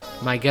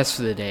My guest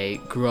for the day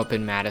grew up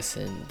in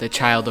Madison, the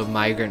child of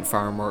migrant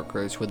farm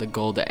workers with a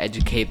goal to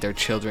educate their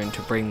children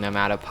to bring them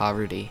out of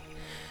poverty.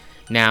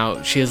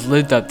 Now, she has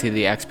lived up to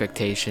the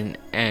expectation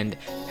and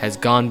has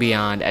gone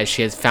beyond as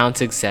she has found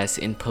success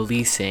in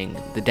policing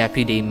the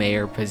deputy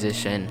mayor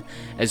position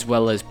as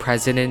well as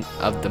president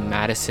of the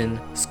Madison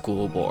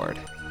School Board.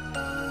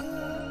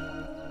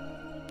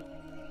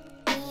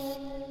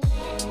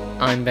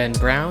 I'm Ben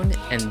Brown,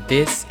 and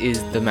this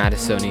is the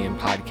Madisonian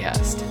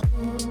Podcast.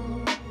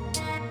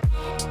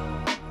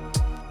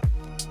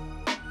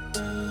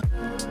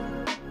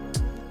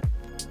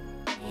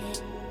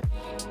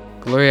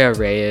 Gloria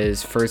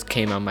Reyes first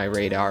came on my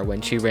radar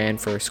when she ran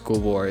for school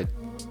board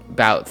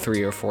about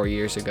 3 or 4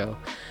 years ago.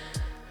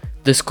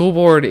 The school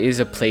board is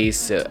a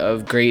place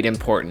of great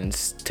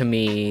importance to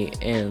me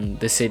and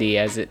the city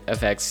as it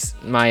affects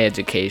my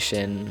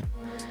education.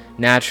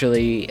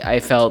 Naturally,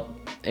 I felt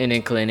an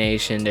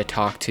inclination to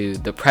talk to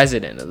the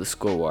president of the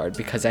school board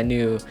because I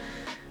knew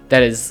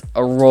that is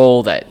a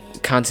role that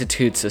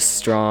constitutes a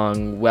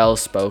strong,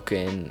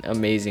 well-spoken,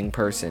 amazing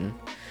person.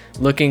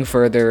 Looking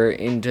further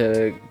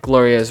into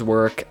Gloria's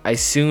work, I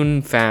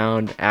soon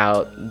found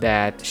out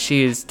that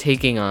she is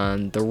taking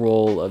on the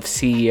role of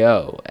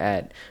CEO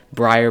at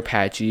Briar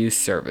Patch Youth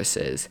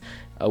Services,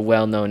 a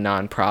well-known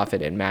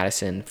nonprofit in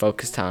Madison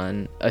focused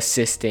on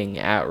assisting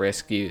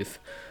at-risk youth.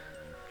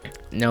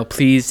 Now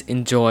please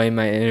enjoy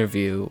my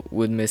interview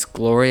with Miss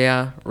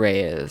Gloria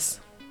Reyes.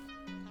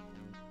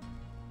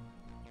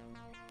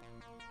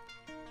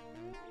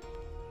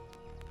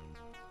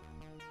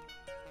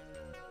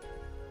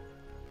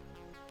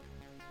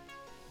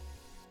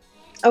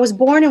 I was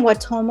born in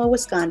Watoma,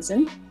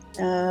 Wisconsin.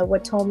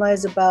 Watoma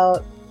is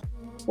about,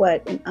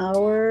 an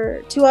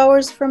hour, 2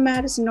 hours from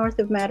Madison, north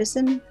of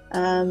Madison.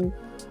 And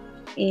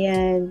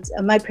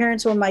my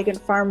parents were migrant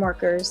farm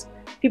workers.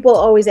 People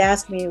always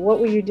ask me, what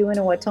were you doing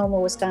in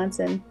Watoma,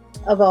 Wisconsin,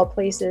 of all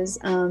places?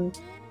 And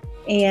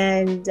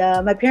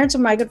my parents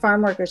were migrant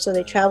farm workers, so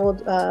they traveled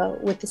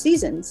with the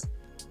seasons.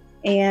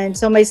 And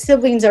so my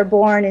siblings are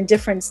born in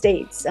different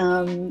states,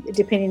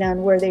 depending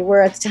on where they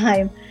were at the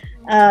time.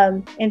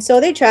 And so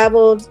they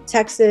traveled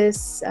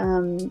Texas,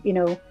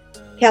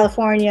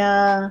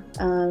 California,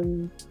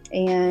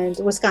 and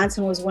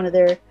Wisconsin was one of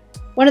their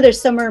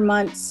summer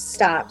months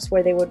stops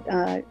where they would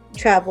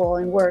travel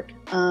and work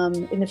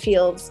in the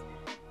fields.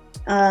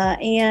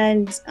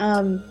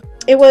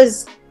 It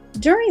was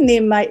during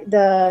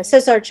the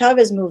Cesar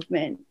Chavez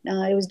movement.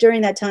 It was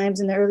during that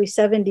times in the early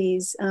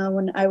 70s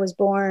when I was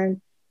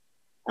born.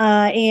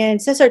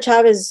 And Cesar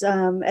Chavez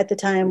at the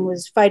time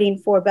was fighting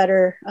for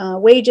better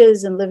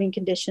wages and living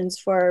conditions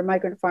for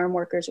migrant farm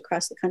workers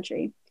across the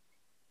country.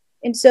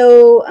 And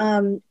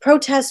so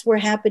protests were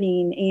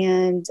happening,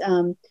 and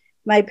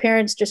my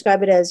parents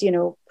describe it as,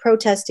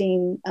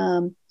 protesting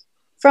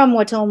from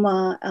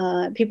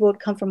Watoma. People would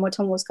come from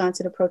Watoma,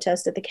 Wisconsin to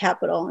protest at the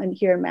Capitol and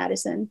here in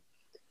Madison.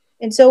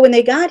 And so when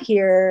they got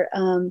here,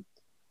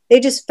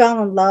 they just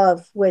fell in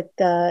love with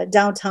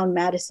downtown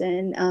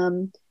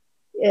Madison.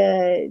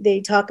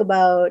 They talk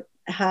about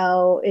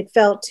how it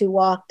felt to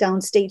walk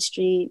down State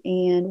Street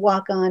and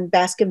walk on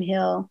Bascom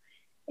Hill.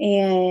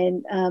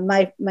 And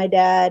my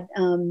dad,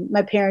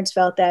 my parents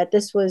felt that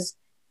this was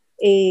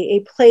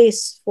a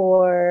place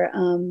for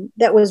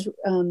that was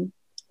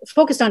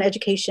focused on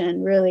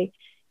education, really.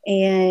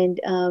 And,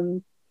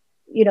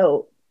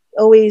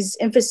 always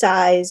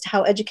emphasized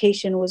how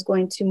education was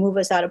going to move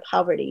us out of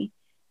poverty.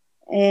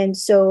 And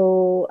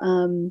so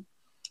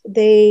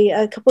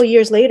a couple of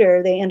years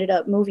later, they ended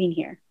up moving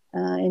here.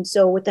 And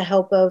so with the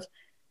help of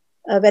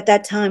at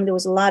that time, there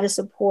was a lot of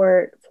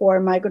support for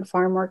migrant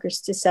farm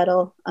workers to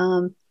settle,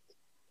 and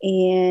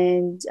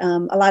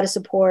a lot of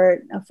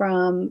support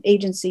from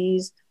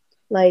agencies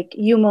like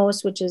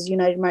UMOS, which is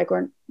United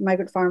Migrant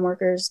Farm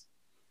Workers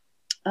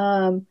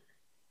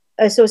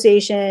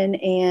Association,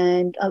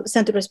 and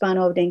Centro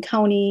Hispano of Dane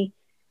County,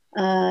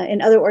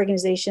 and other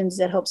organizations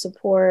that help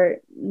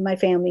support my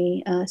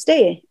family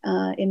stay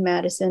in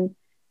Madison.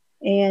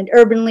 And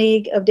Urban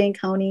League of Dane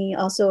County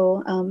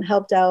also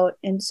helped out.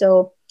 And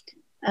so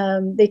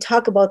they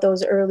talk about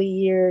those early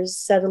years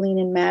settling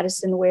in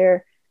Madison,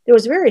 where there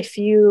was very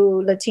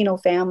few Latino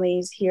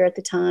families here at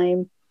the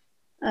time.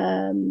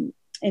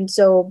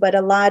 But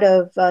a lot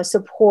of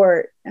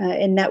support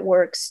and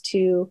networks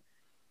to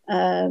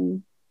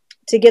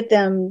get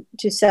them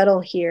to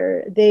settle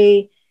here.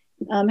 They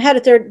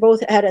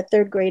both had a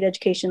third grade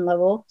education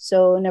level,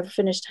 so never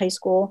finished high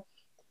school.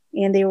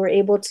 And they were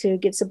able to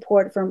get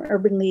support from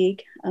Urban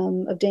League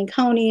of Dane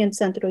County and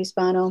Centro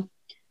Hispano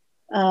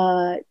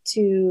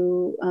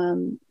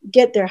to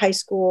get their high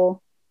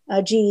school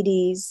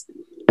GEDs.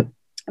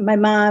 My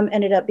mom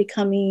ended up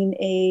becoming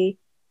a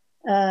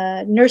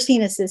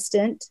nursing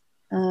assistant.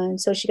 And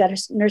so she got her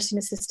nursing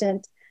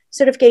assistant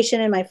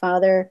certification, and my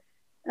father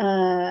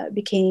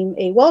became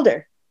a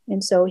welder.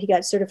 And so he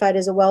got certified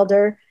as a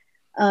welder.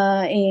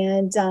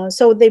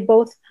 So they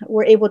both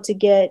were able to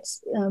get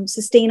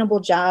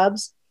sustainable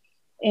jobs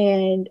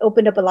and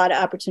opened up a lot of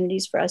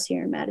opportunities for us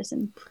here in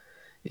Madison.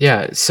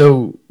 Yeah.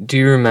 So, do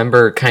you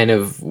remember kind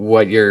of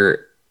what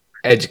your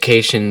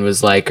education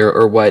was like,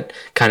 or what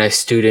kind of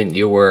student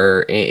you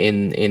were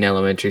in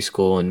elementary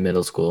school and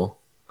middle school?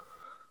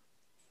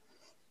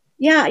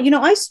 Yeah,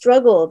 I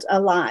struggled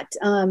a lot.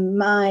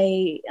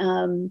 My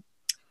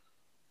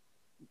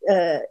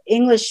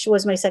English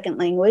was my second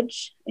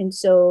language, and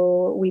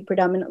so we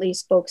predominantly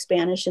spoke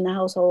Spanish in the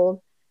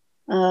household.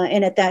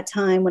 And at that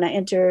time, when I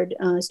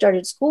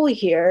started school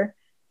here,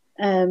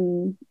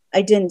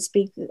 I didn't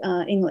speak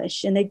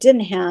English, and they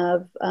didn't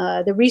have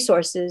the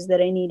resources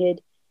that I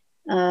needed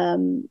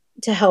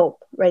to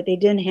help. Right? They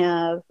didn't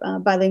have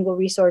bilingual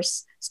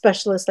resource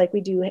specialists like we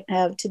do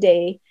have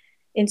today,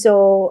 and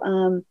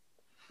so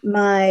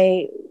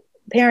my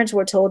parents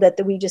were told that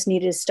we just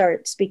needed to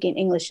start speaking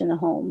English in the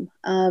home.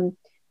 I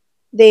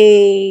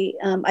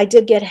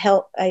did get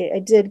help. I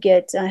did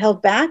get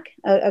held back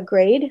a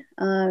grade,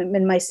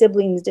 and my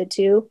siblings did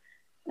too,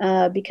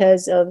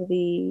 because of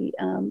the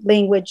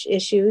language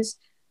issues.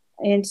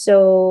 And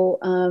so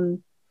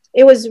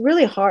it was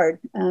really hard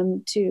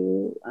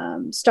to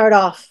start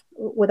off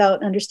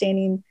without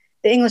understanding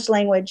the English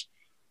language.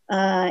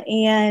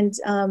 And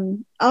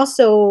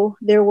also,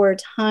 there were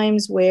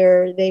times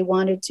where they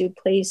wanted to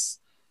place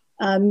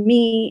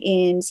me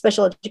in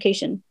special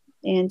education.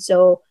 And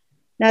so,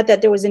 not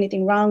that there was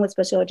anything wrong with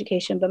special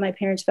education, but my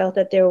parents felt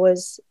that there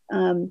was,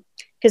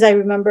 because I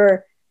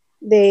remember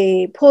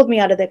they pulled me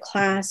out of the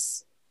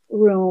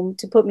classroom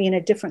to put me in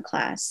a different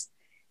class,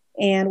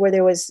 and where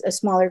there was a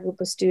smaller group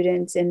of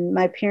students. And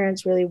my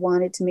parents really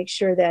wanted to make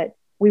sure that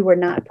we were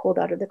not pulled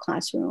out of the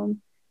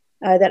classroom,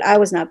 that I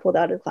was not pulled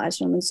out of the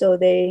classroom. And so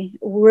they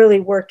really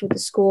worked with the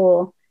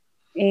school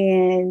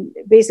and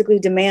basically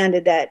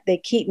demanded that they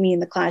keep me in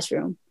the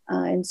classroom.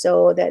 And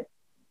so that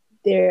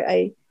there,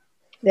 I,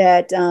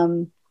 that,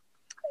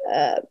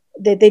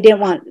 that they didn't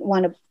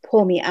want to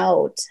pull me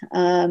out.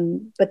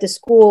 But the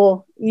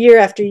school, year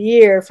after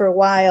year, for a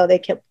while, they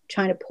kept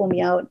trying to pull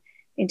me out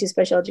into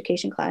special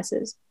education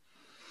classes.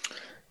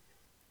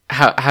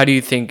 How do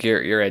you think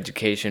your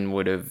education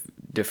would have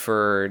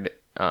differed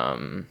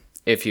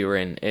if you were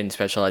in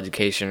special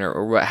education,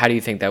 or what, how do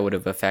you think that would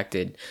have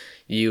affected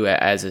you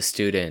as a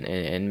student,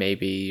 and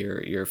maybe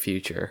your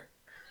future?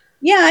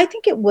 Yeah, I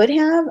think it would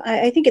have.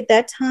 I think at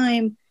that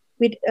time,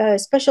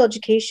 special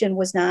education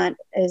was not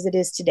as it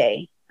is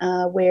today,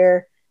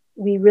 where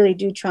we really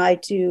do try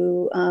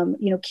to,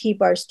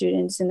 keep our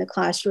students in the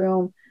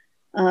classroom,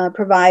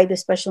 provide the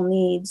special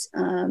needs.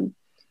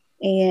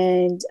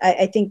 And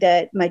I think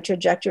that my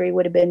trajectory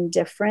would have been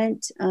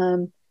different,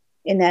 in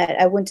that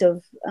I wouldn't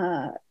have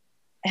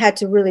had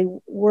to really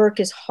work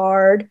as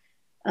hard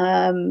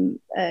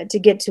to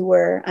get to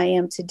where I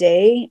am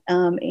today,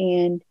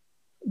 and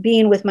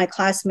being with my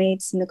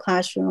classmates in the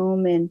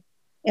classroom and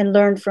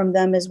learn from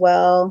them as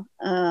well.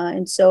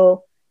 And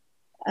so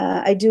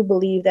I do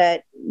believe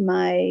that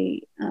my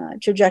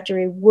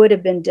trajectory would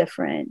have been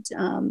different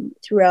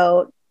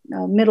throughout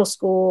middle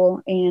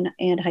school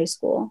and high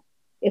school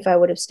if I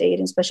would have stayed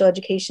in special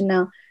education.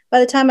 Now,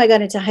 by the time I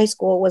got into high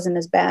school, it wasn't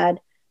as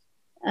bad.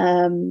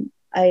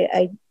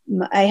 I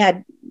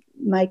had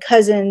my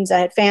cousins, I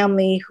had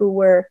family who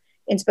were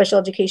in special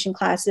education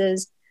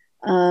classes,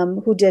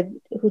 who did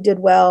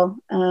well,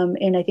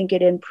 and I think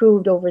it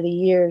improved over the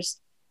years.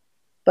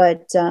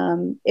 But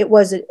it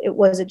was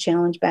a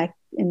challenge back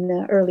in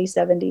the early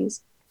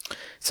 70s.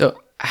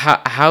 So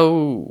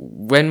how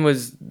when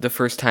was the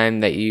first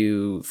time that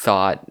you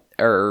thought,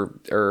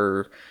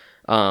 or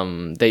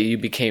that you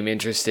became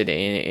interested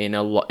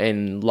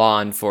in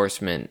law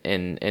enforcement,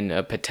 and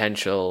a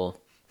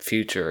potential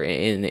future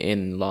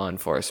in law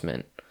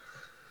enforcement?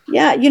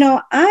 Yeah,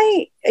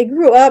 I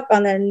grew up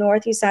on the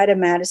northeast side of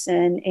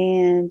Madison,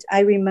 and I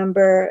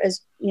remember,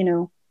 as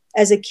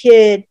a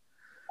kid,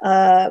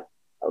 uh,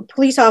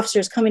 police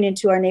officers coming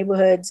into our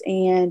neighborhoods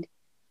and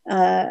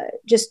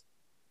just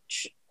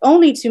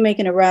only to make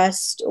an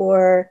arrest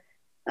or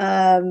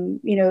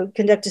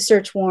conduct a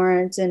search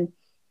warrant. And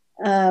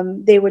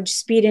they would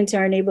speed into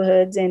our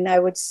neighborhoods, and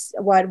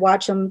I'd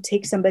watch them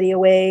take somebody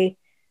away.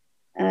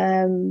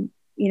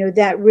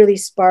 That really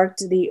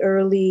sparked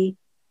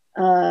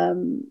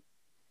um,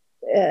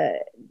 uh,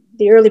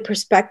 the early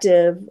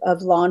perspective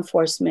of law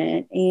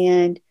enforcement,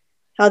 and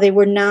how they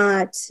were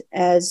not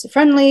as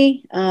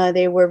friendly.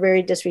 They were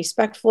very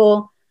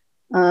disrespectful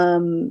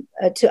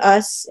to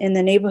us in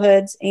the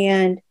neighborhoods.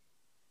 And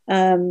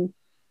um,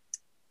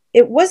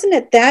 it wasn't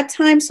at that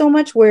time so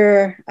much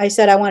where I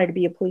said I wanted to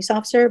be a police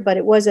officer, but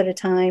it was at a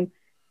time,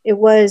 it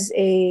was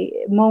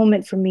a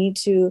moment for me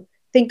to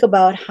think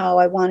about how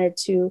I wanted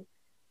to,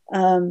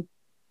 um,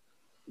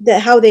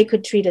 how they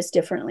could treat us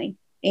differently.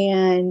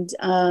 And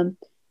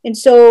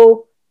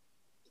so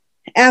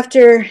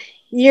after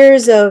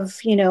years of,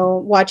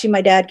 watching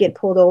my dad get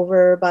pulled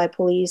over by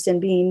police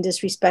and being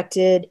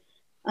disrespected,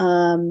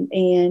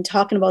 and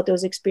talking about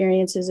those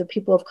experiences of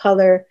people of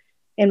color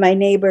and my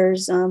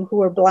neighbors, who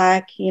were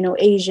Black,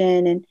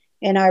 Asian,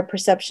 and our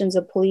perceptions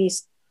of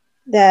police,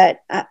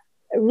 that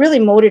really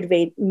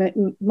motivated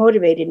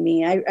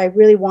me. I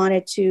really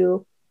wanted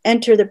to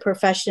enter the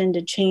profession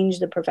to change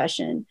the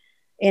profession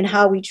and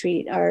how we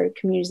treat our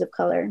communities of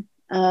color.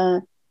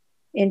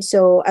 And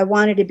so I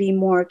wanted to be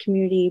more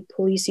community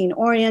policing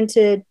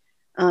oriented.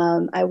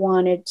 I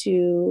wanted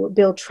to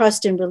build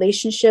trust in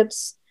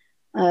relationships,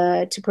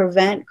 to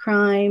prevent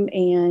crime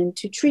and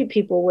to treat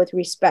people with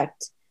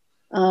respect,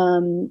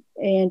 and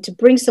to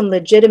bring some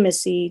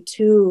legitimacy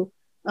to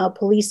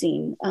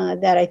policing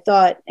that I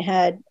thought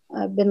had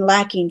been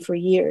lacking for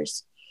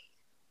years.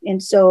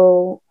 And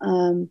so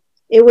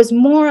it was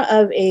more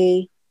of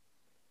a,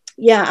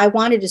 yeah, I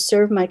wanted to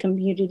serve my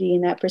community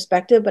in that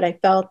perspective, but I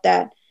felt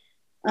that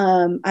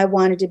I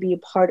wanted to be a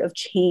part of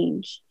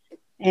change.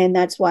 And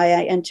that's why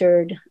I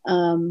entered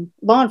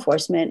law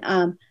enforcement.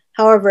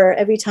 However,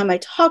 every time I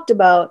talked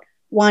about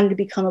wanting to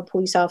become a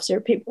police officer,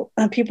 people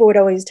would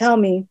always tell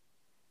me,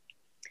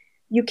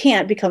 you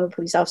can't become a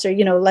police officer.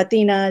 You know,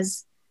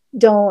 Latinas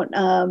don't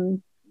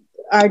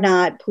are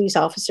not police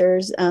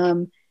officers,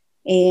 and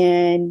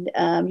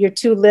you're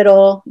too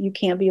little. You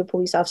can't be a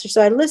police officer.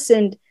 So I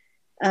listened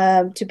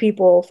to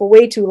people for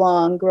way too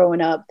long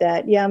growing up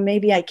that, yeah,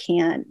 maybe I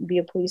can't be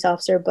a police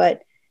officer,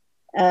 but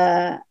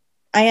I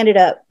ended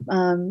up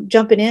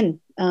jumping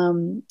in.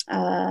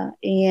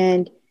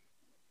 And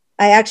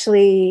I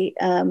actually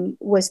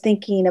was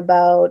thinking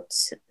about,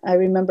 I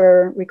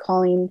remember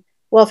recalling,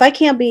 well, if I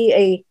can't be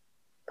a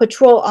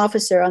patrol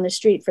officer on the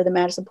street for the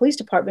Madison Police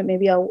Department,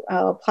 maybe I'll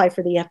apply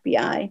for the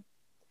FBI.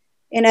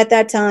 And at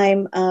that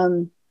time,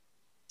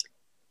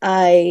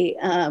 I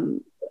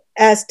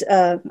asked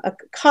a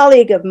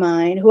colleague of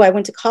mine who I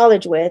went to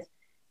college with,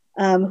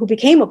 who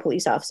became a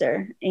police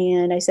officer.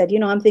 And I said, you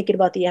know, I'm thinking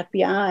about the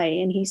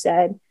FBI. And he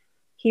said,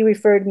 he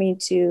referred me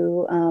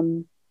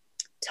to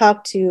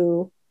talk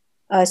to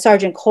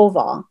Sergeant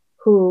Koval,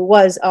 who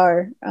was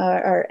our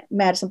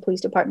Madison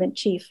Police Department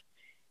chief.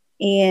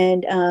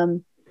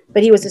 And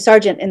but he was a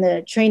sergeant in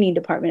the training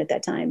department at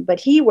that time, but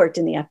he worked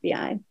in the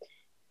FBI.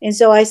 And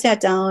so I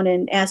sat down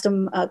and asked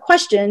him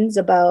questions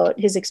about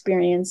his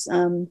experience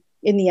in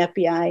the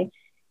FBI.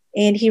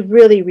 And he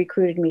really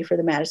recruited me for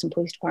the Madison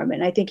Police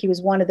Department. I think he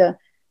was one of the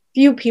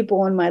few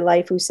people in my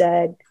life who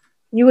said,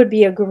 you would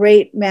be a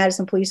great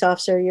Madison police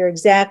officer. You're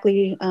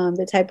exactly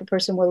the type of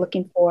person we're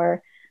looking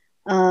for.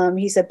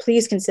 He said,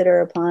 please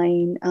consider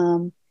applying.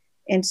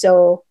 And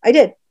so I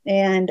did.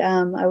 And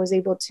I was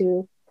able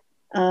to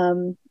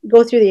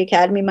go through the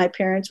academy. My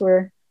parents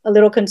were a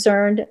little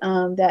concerned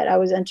that I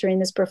was entering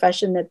this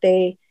profession that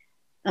they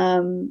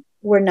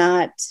were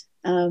not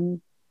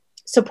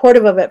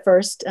supportive of at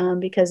first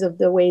because of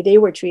the way they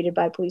were treated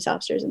by police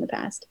officers in the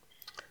past.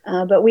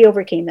 But we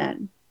overcame that.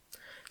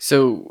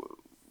 So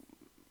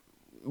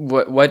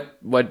what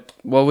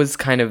was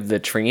kind of the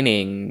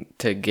training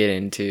to get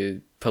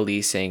into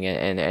policing,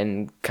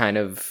 and kind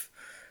of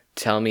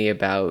tell me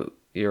about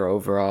your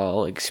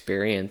overall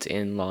experience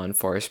in law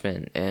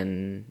enforcement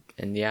and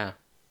yeah.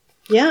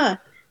 Yeah,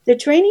 the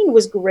training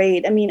was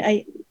great. I mean,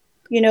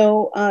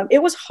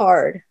 it was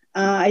hard.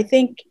 I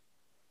think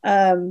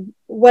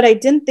what I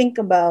didn't think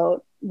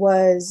about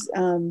was,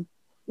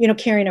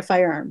 carrying a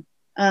firearm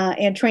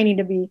and training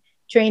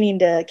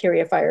to carry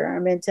a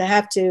firearm and to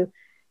have to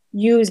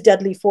use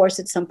deadly force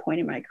at some point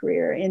in my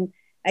career. And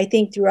I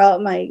think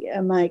throughout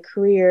my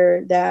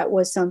career, that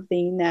was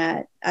something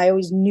that I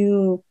always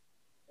knew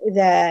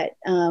that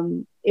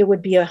it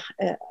would be a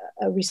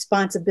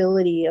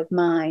responsibility of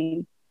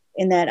mine,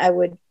 and that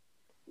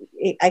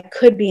I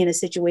could be in a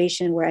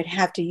situation where I'd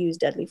have to use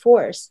deadly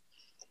force.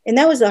 And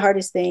that was the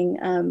hardest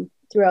thing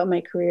throughout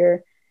my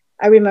career.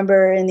 I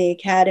remember in the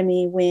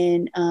academy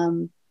when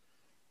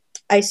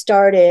I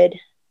started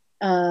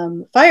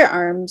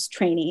firearms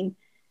training,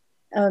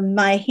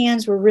 my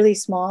hands were really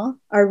small,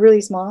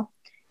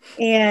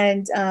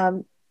 and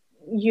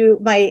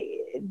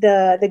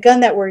the gun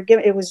that we're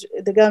given, it was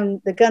the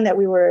gun that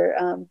we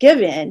were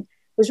given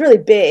was really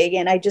big,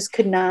 and I just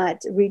could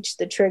not reach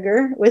the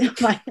trigger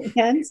with my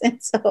hands.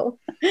 And so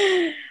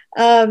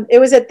it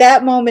was at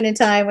that moment in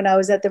time when I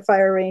was at the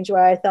fire range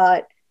where I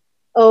thought,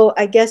 oh,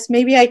 I guess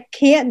maybe I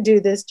can't do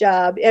this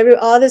job.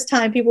 All this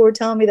time people were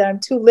telling me that I'm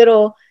too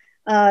little,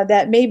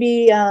 that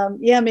maybe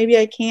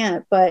I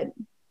can't. But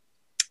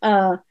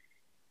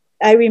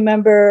I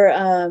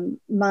remember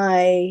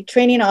my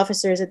training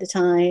officers at the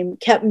time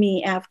kept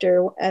me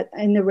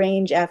in the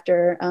range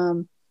after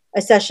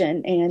a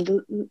session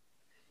and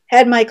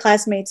had my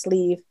classmates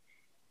leave.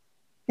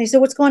 They said,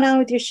 "What's going on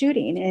with your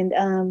shooting?"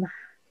 And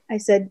I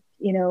said,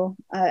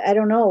 I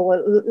don't know.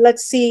 Well,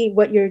 let's see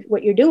what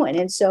you're doing.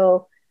 And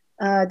so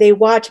they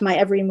watch my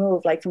every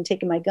move, like from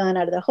taking my gun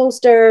out of the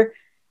holster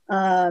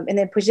and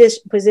then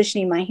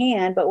positioning my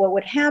hand. But what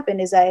would happen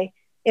is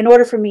in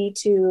order for me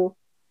to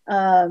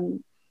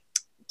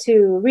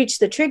reach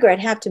the trigger, I'd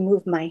have to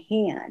move my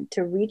hand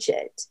to reach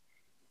it.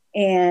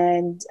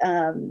 And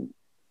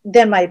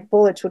then my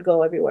bullets would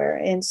go everywhere.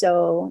 And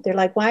so they're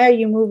like, "Why are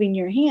you moving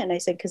your hand?" I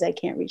said, "Because I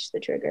can't reach the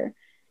trigger."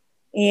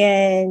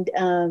 And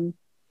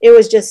it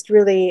was just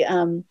really,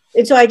 and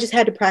so I just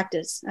had to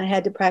practice.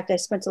 I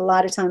spent a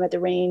lot of time at the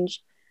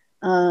range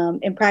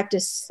and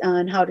practice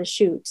on how to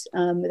shoot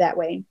that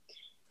way.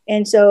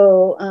 And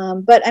so,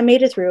 but I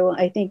made it through.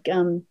 I think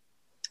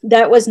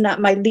that was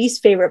not my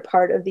least favorite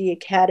part of the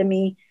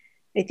academy.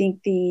 I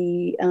think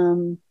the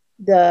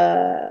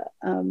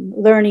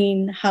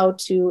learning how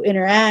to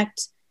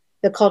interact,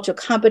 the cultural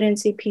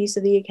competency piece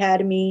of the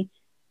academy,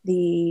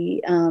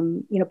 the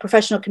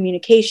professional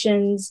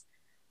communications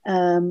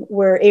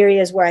were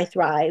areas where I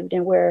thrived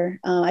and where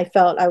I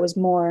felt I was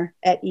more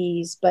at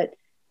ease. But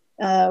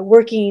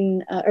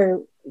working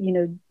or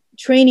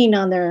training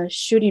on the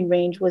shooting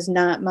range was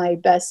not my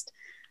best.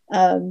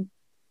 Um,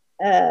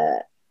 uh,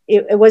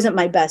 it wasn't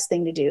my best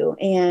thing to do,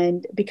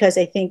 and because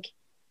I think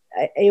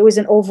it was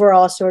an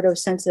overall sort of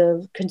sense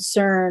of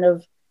concern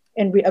of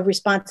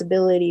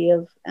responsibility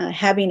of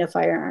having a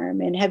firearm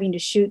and having to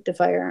shoot the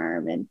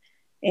firearm and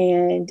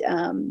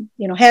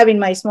having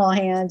my small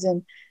hands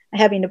and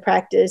having to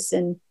practice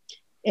and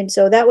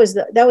so that was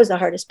the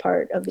hardest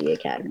part of the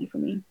academy for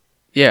me.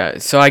 Yeah,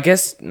 so I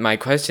guess my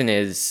question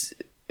is,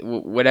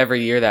 whatever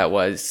year that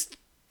was,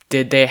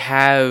 did they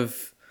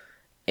have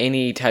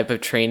any type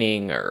of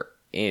training or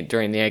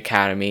during the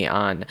academy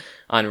on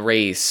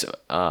race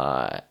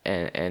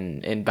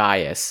and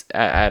bias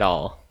at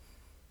all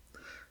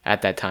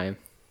at that time?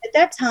 At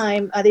that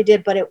time, they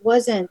did, but it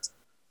wasn't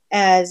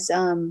as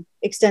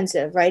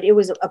extensive, right? It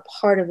was a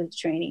part of the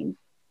training,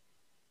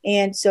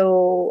 and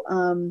so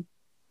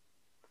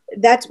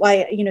that's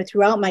why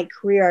throughout my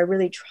career, I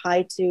really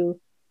tried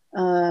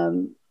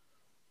um,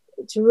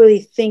 to really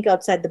think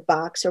outside the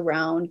box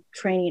around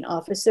training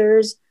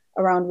officers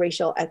around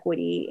racial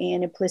equity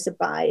and implicit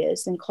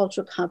bias and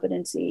cultural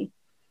competency,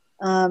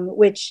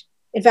 which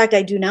in fact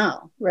I do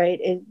now,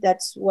 right?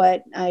 That's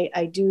what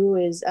I do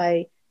is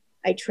I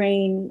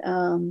train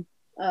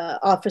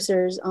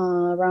officers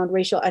around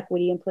racial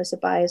equity, implicit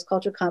bias,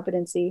 cultural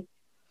competency.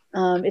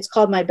 It's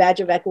called my badge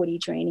of equity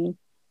training,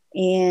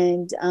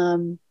 and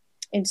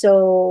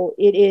so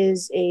it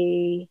is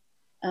a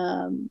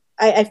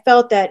I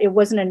felt that it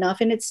wasn't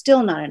enough, and it's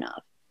still not enough.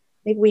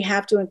 I think we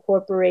have to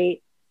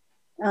incorporate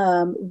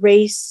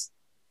race,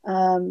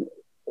 um,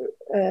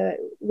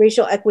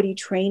 racial equity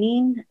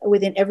training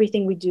within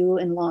everything we do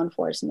in law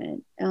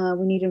enforcement.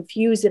 We need to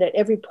infuse it at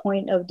every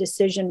point of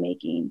decision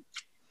making,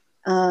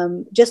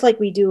 just like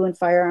we do in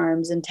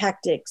firearms and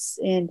tactics.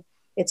 And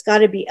it's got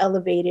to be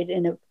elevated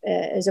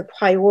as a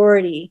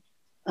priority,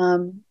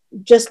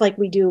 just like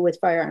we do with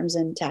firearms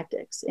and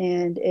tactics.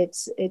 And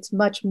it's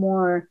much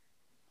more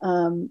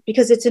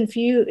because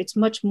it's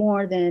much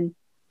more than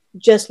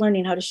just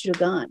learning how to shoot a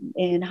gun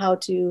and how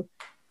to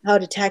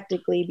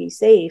tactically be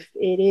safe.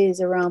 It is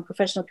around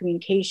professional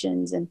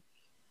communications and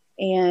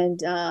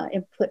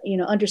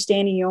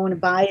understanding your own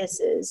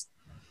biases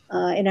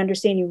and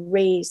understanding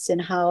race and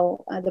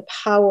how the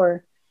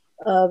power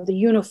of the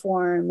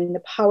uniform and the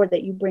power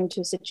that you bring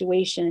to a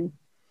situation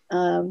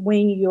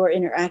when you're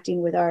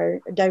interacting with our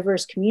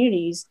diverse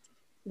communities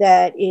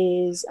that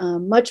is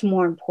much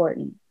more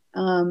important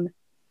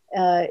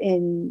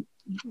in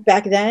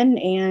back then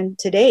and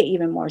today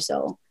even more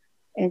so.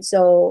 And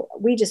so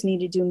we just need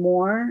to do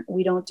more.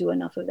 We don't do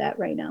enough of that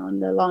right now in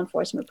the law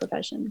enforcement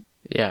profession.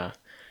 Yeah.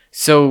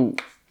 So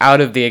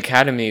out of the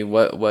academy,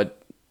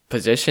 what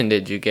position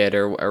did you get,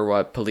 or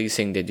what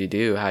policing did you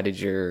do? How did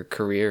your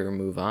career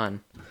move on?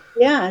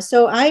 Yeah,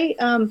 so I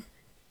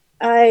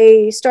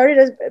started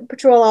as a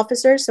patrol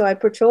officer, so I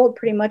patrolled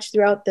pretty much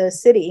throughout the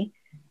city,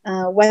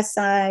 west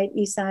side,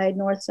 east side,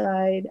 north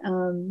side,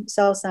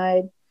 south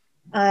side.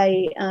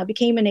 I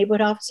became a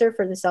neighborhood officer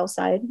for the south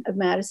side of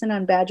Madison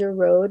on Badger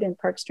Road and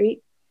Park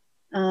Street.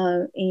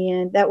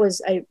 And that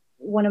was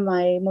one of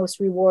my most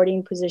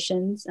rewarding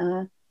positions.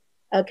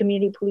 A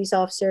community police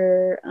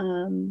officer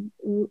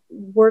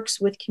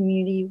works with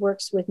community,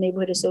 works with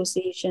neighborhood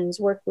associations,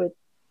 work with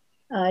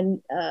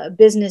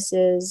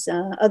businesses,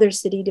 other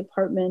city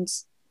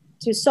departments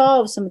to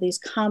solve some of these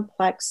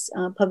complex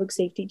public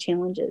safety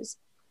challenges.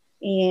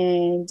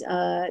 And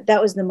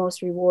that was the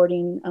most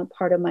rewarding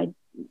part of my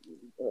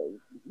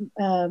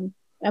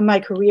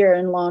career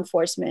in law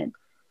enforcement.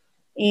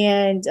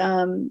 And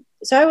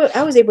so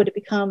I was able to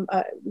become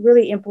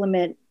really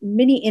implement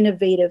many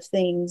innovative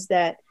things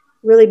that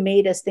really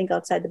made us think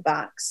outside the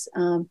box.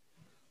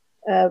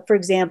 For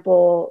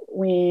example,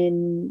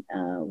 when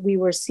we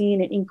were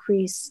seeing an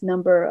increased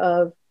number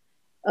of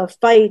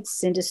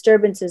fights and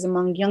disturbances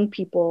among young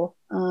people,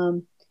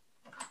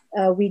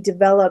 we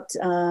developed,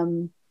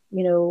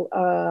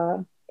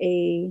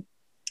 a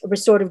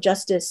restorative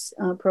justice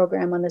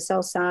program on the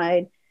South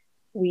Side.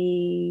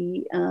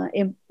 We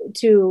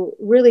to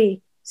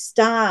really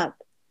stop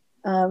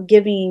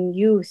giving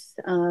youth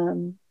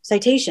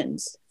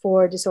citations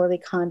for disorderly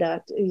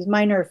conduct, these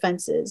minor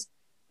offenses,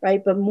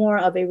 right? But more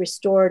of a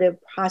restorative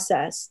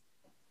process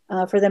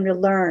for them to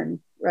learn,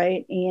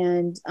 right?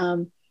 And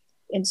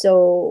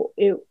so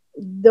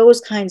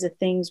those kinds of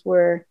things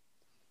were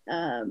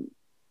um,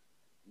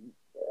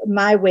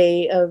 my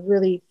way of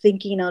really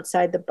thinking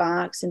outside the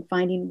box and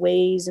finding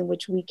ways in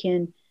which we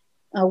can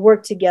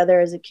work together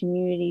as a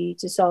community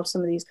to solve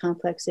some of these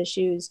complex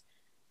issues.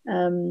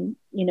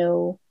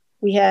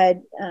 We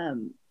had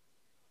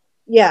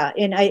yeah,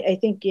 and I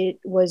think it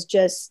was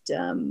just,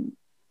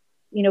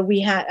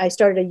 I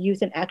started a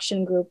youth and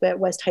action group at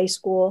West High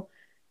School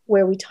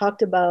where we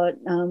talked about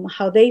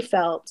how they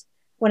felt,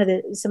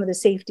 some of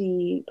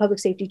the public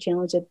safety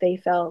challenge that they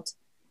felt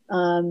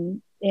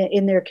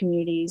in their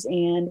communities.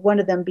 And one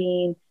of them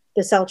being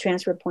the South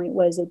Transfer Point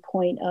was a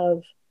point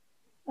of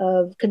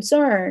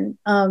concern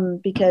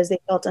because they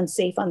felt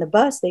unsafe on the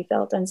bus. They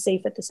felt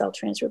unsafe at the South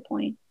Transfer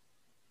Point.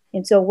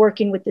 And so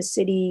working with the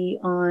city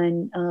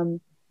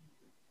on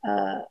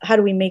how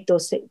do we make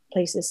those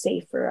places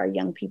safe for our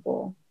young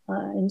people.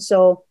 And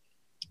so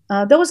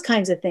those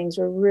kinds of things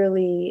were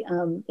really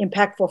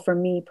impactful for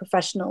me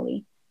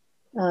professionally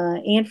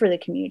and for the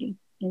community.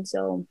 And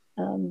so,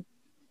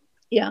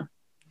 yeah.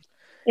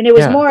 And it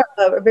was Yeah. more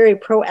of a very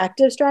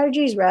proactive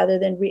strategies rather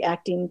than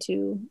reacting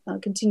to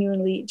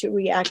continually to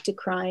react to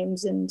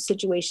crimes and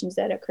situations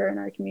that occur in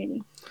our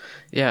community.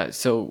 Yeah,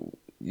 so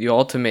you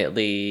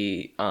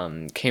ultimately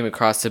came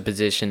across the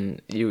position.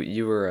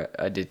 You were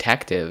a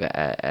detective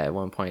at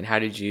one point. How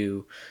did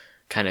you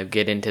kind of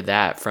get into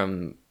that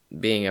from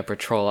being a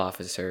patrol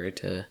officer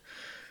to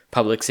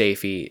public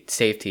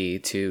safety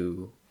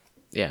to,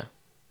 yeah.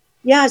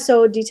 Yeah,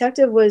 so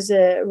detective was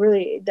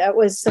that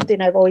was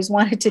something I've always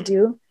wanted to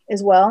do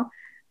as well.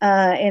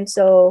 And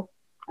so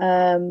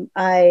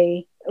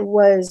I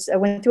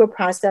went through a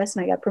process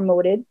and I got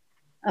promoted.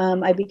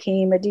 I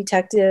became a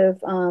detective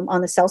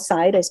on the South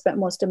Side. I spent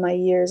most of my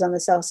years on the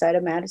South Side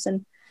of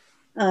Madison.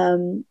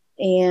 And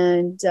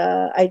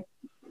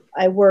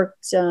I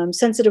worked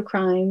sensitive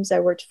crimes, I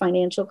worked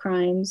financial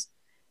crimes.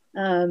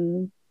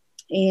 Um,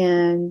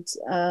 and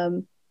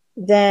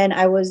then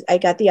I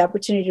got the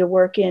opportunity to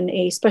work in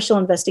a special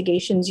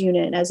investigations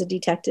unit as a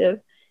detective.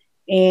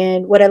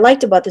 And what I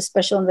liked about the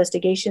special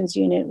investigations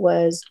unit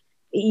was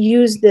it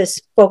used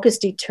this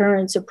focused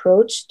deterrence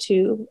approach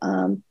to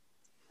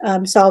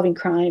solving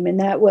crime, and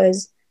that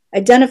was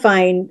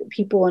identifying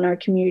people in our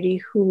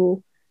community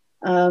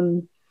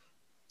um,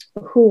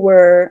 who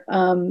were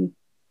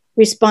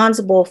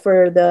responsible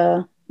for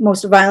the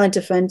most violent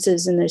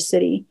offenses in their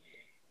city,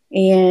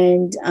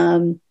 and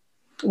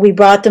we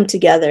brought them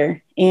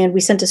together and we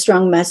sent a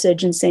strong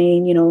message and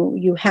saying,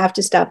 you have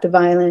to stop the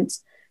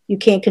violence. You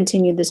can't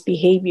continue this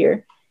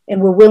behavior,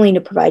 and we're willing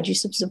to provide you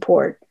some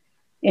support.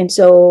 And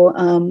so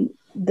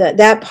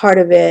that part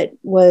of it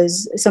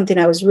was something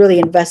I was really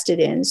invested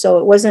in. So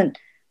it wasn't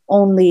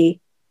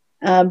only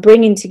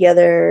bringing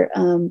together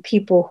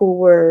people who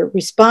were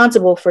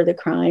responsible for the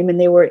crime and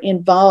they were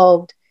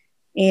involved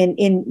in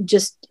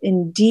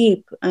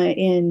deep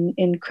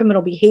in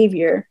criminal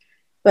behavior,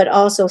 but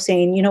also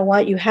saying, you know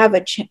what, you have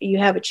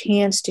a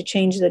chance to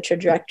change the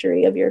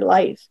trajectory of your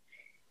life,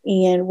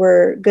 and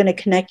we're going to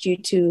connect you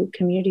to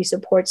community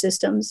support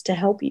systems to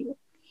help you.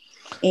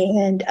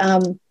 And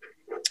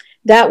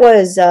that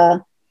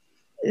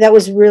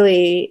was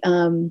really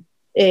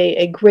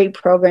a great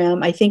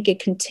program. I think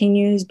it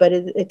continues, but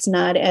it's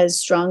not as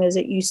strong as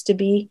it used to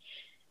be.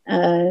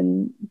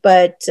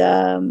 But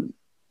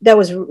that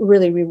was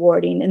really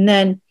rewarding. And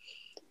then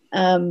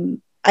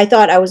I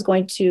thought I was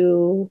going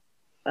to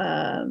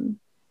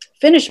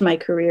finish my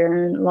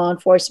career in law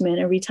enforcement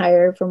and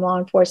retire from law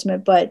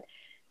enforcement, but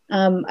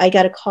I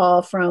got a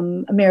call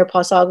from Mayor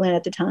Paul Soglin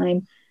at the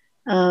time,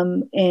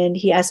 and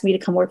he asked me to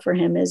come work for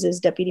him as his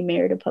deputy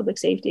mayor to public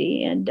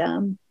safety. And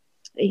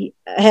I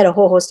had a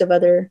whole host of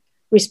other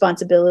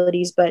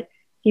responsibilities, but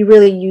he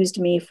really used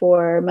me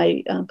for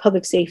my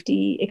public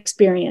safety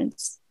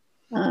experience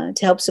to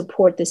help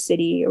support the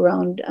city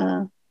around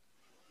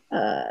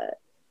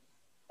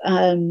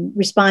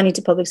responding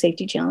to public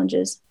safety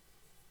challenges.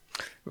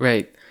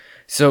 Right.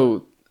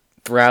 So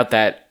throughout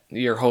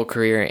your whole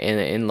career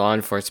in law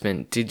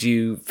enforcement, did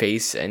you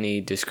face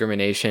any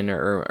discrimination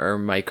or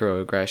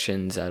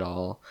microaggressions at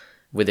all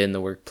within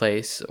the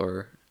workplace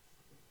or?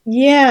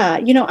 Yeah,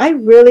 I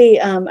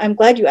really, I'm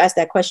glad you asked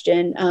that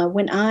question.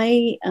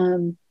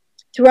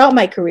 Throughout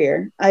my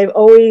career, I've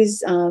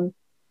always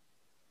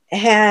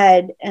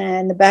had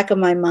in the back of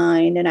my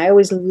mind, and I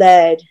always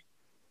led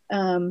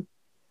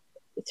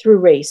through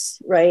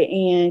race, right?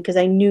 And because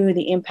I knew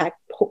the impact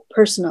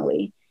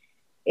personally.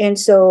 And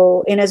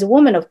so, and as a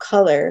woman of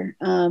color,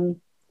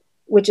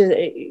 which is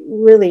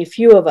really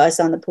few of us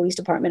on the police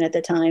department at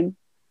the time,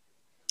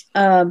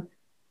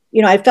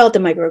 I felt the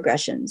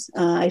microaggressions.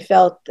 I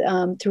felt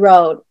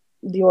throughout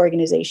the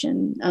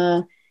organization.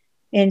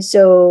 And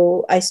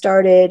so I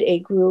started a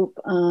group.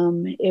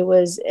 It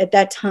was at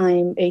that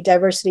time a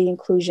diversity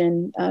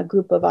inclusion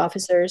group of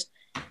officers,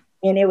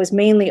 and it was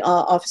mainly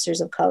all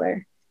officers of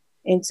color.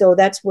 And so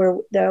that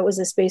was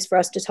a space for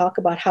us to talk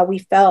about how we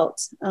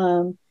felt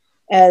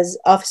as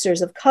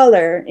officers of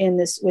color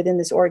within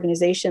this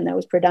organization that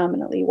was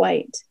predominantly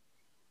white.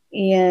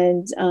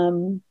 And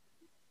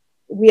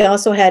we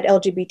also had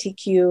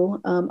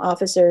LGBTQ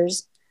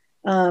officers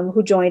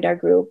who joined our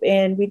group,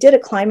 and we did a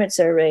climate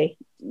survey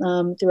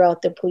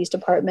throughout the police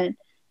department,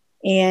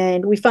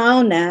 and we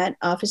found that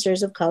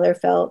officers of color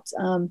felt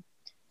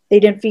they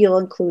didn't feel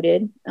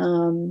included.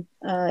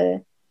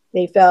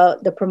 They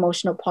felt the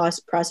promotional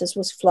process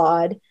was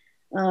flawed.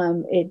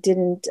 It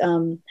didn't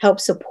help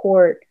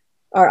support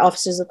our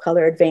officers of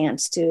color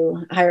advance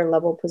to higher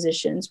level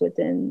positions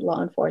within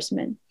law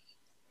enforcement.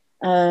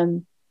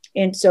 Um,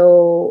 and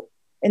so,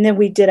 and then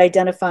we did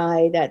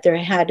identify that there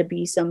had to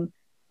be some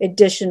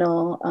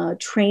additional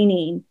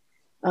training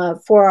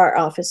for our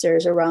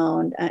officers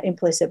around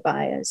implicit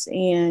bias.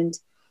 And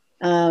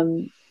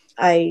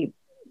I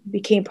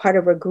became part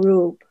of a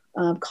group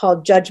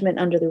called Judgment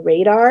Under the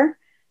Radar,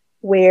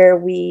 where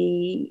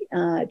we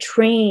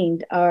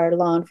trained our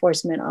law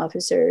enforcement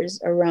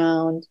officers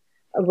around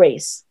a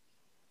race.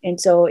 And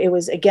so it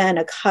was, again,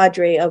 a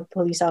cadre of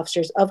police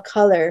officers of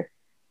color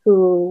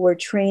who were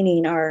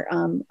training our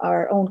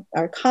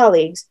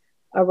colleagues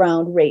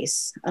around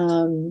race.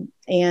 And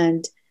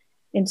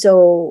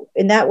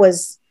that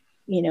was,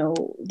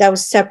 that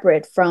was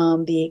separate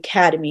from the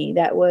academy.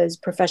 That was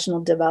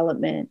professional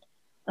development.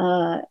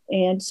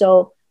 And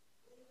so,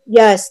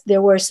 yes,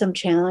 there were some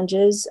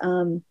challenges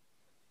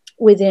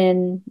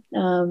within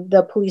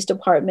the police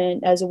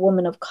department as a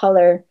woman of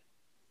color,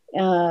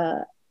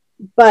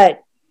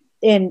 but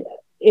and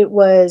it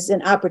was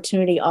an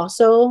opportunity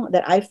also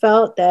that I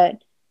felt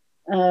that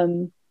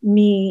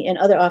me and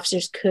other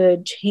officers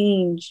could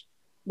change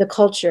the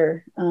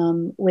culture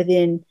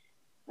within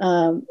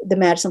the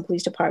Madison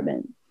Police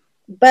Department.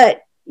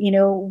 But,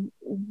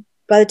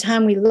 by the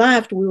time we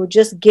left, we were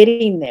just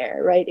getting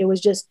there, right? It was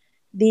just,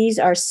 these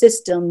are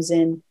systems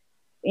and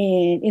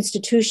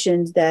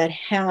institutions that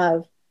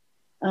have,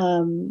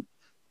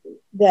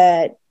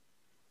 that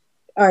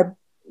are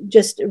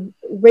just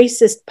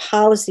racist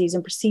policies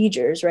and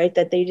procedures, right?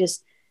 That they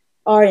just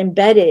are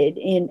embedded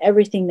in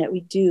everything that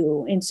we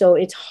do. And so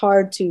it's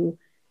hard to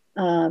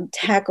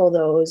tackle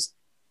those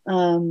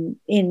in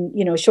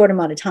a short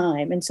amount of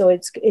time. And so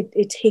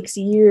it takes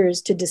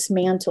years to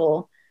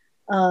dismantle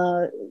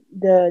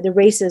the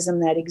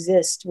racism that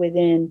exists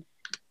within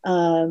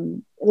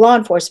law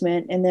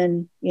enforcement, and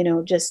then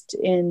just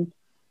in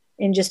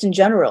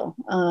general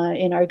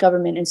in our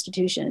government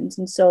institutions.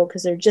 And so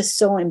because they're just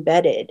so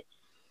embedded,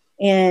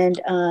 and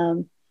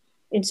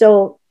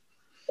so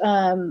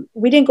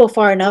we didn't go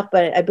far enough,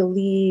 but I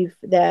believe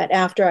that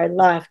after I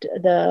left,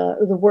 the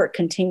work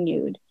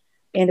continued,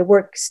 and the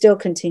work still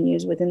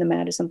continues within the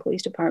Madison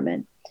Police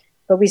Department,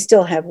 but we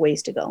still have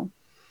ways to go.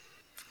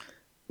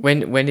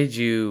 When did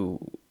you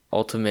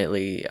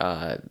ultimately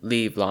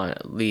leave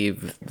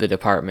the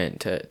department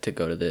to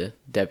go to the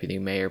deputy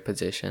mayor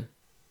position?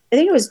 I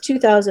think it was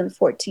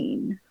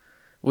 2014.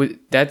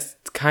 That's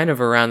kind of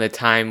around the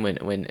time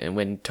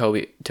when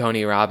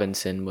Tony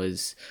Robinson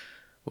was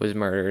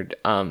murdered.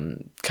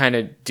 Kind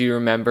of, do you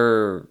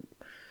remember?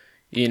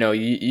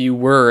 You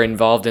were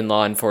involved in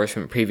law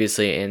enforcement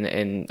previously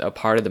and a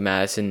part of the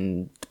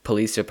Madison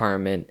Police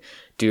Department.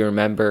 Do you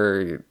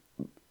remember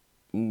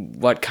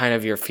what kind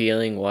of your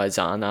feeling was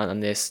on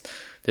this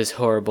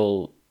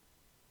horrible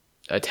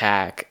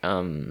attack?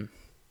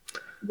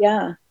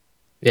 Yeah.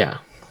 Yeah.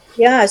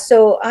 Yeah.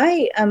 So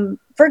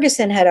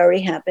Ferguson had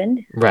already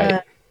happened.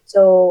 Right.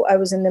 So I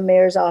was in the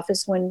mayor's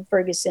office when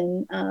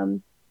Ferguson,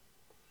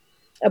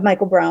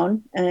 Michael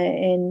Brown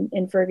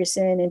in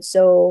Ferguson. And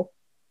so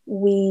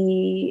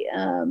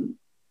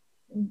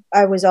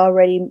I was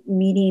already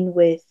meeting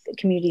with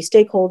community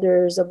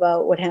stakeholders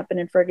about what happened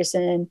in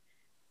Ferguson.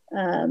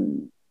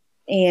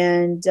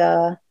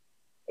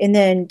 And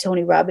then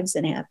Tony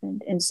Robinson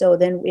happened. And so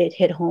then it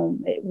hit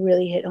home. It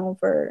really hit home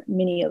for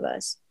many of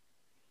us.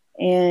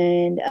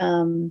 And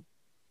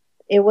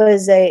it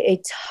was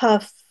a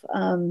tough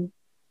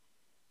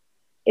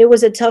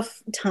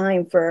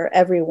time for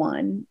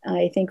everyone.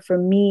 I think for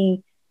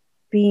me,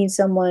 being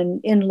someone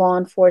in law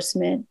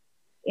enforcement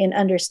and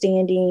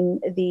understanding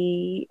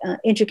the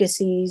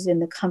intricacies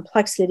and the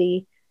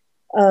complexity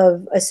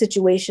of a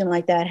situation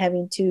like that,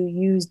 having to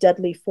use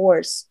deadly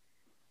force,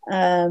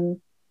 and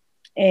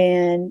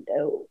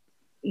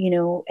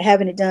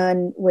having it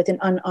done with an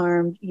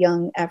unarmed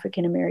young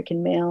African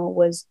American male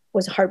was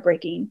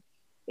heartbreaking,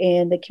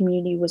 and the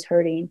community was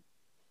hurting.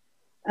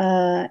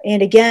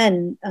 And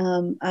again,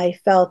 I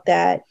felt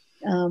that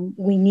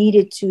we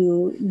needed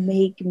to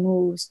make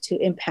moves to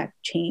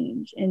impact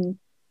change, and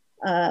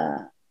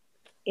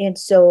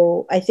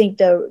so I think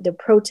the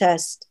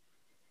protests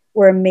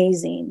were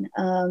amazing.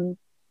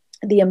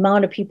 The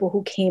amount of people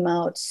who came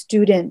out,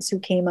 students who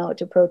came out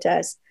to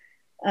protest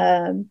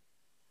and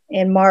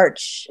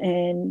march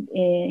and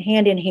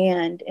hand in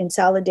hand in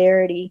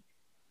solidarity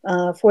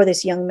for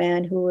this young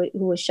man who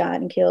was shot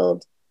and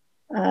killed,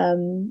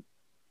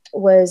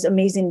 was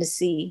amazing to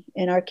see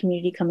in our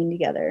community coming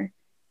together.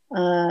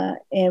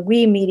 And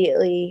we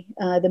immediately,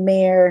 the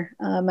mayor,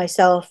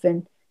 myself,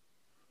 and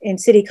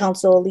city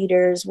council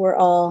leaders were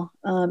all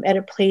at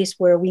a place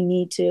where we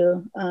need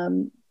to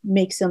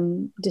make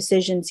some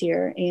decisions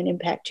here and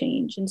impact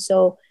change. And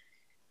so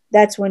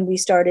that's when we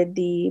started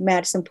the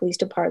Madison Police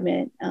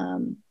Department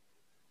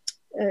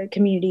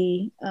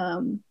community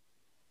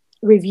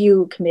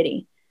review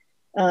committee,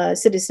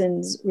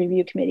 citizens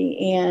review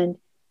committee. And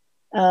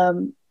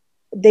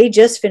they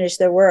just finished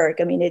their work.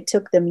 I mean, it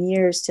took them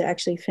years to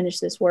actually finish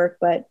this work,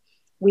 but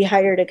we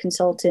hired a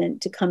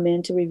consultant to come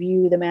in to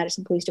review the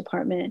Madison Police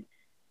Department,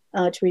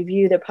 to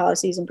review their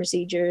policies and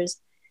procedures.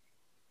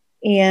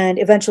 And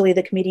eventually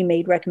the committee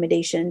made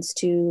recommendations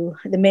to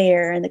the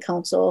mayor and the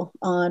council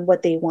on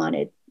what they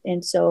wanted.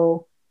 And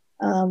so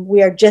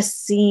we are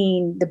just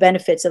seeing the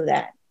benefits of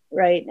that,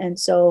 right? And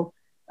so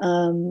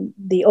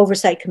the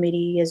oversight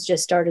committee has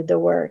just started their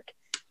work.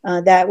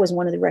 That was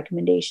one of the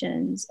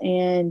recommendations.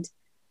 And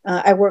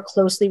I work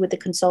closely with the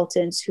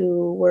consultants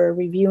who were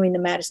reviewing the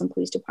Madison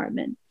Police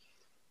Department.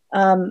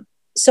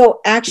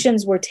 So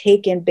actions were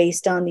taken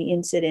based on the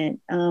incident,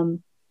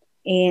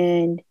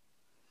 and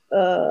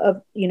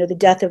of the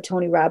death of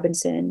Tony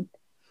Robinson,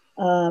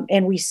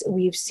 and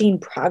we've seen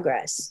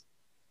progress,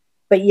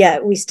 but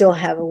yet we still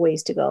have a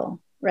ways to go,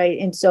 right?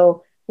 And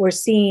so we're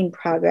seeing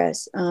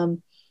progress,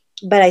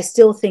 but I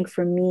still think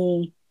for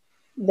me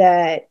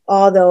that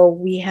although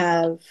we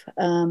have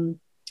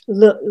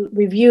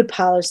reviewed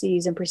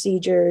policies and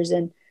procedures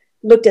and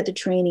looked at the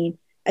training,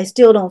 I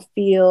still don't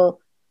feel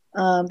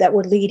that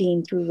we're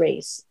leading through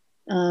race.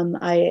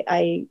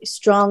 I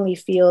strongly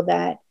feel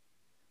that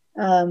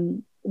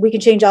we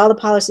can change all the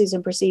policies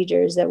and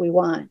procedures that we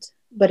want,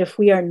 but if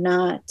we are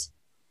not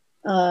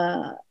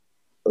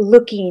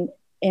looking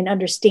and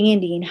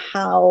understanding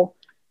how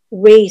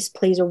race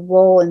plays a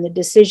role in the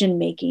decision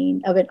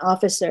making of an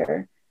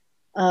officer,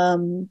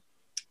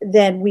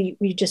 then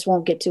we just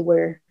won't get to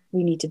where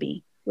we need to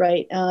be,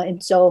 right?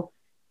 And so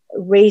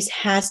race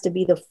has to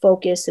be the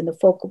focus and the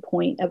focal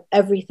point of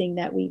everything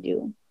that we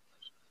do.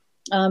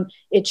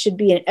 It should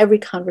be in every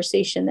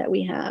conversation that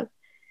we have.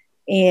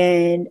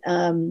 And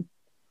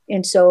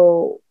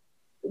so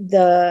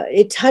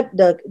it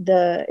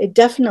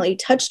definitely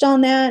touched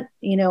on that,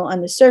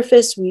 on the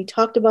surface. We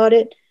talked about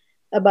it,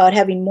 about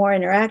having more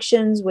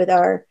interactions with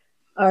our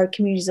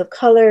communities of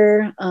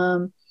color,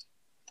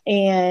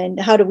 and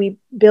how do we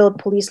build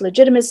police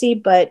legitimacy.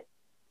 But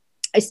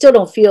I still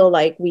don't feel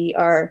like we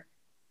are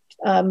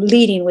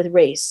leading with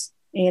race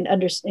and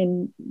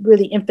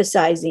really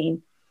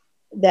emphasizing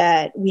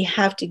that we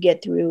have to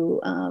get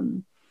through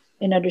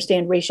and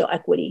understand racial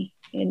equity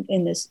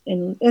in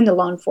the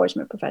law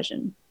enforcement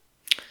profession.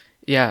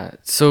 Yeah.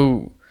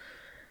 So,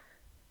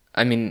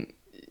 I mean,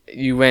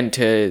 you went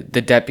to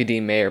the deputy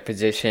mayor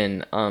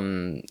position.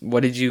 What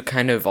did you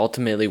kind of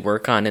ultimately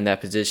work on in that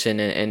position,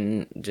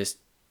 and just,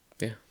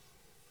 yeah.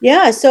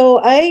 Yeah.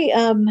 So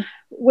I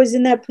was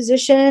in that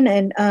position,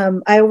 and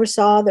I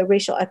oversaw the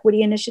racial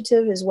equity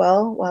initiative as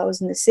well while I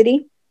was in the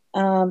city.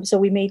 So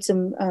we made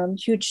some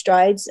huge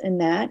strides in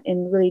that,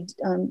 and really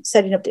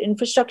setting up the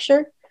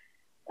infrastructure.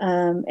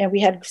 And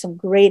we had some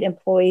great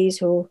employees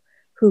who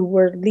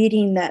were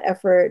leading that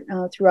effort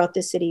throughout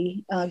the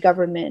city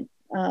government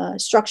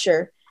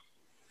structure.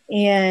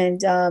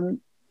 And,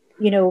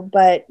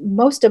 but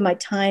most of my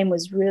time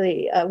was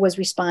really was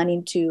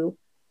responding to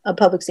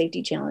public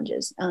safety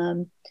challenges.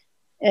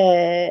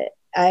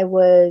 I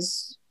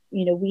was,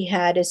 we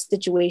had a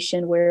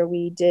situation where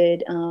we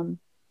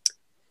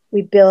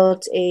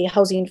built a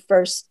housing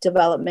first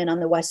development on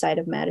the west side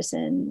of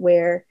Madison,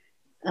 where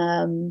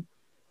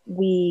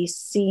we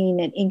seen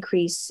an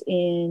increase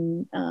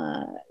in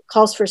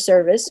calls for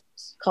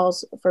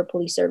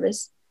police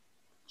service,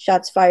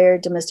 shots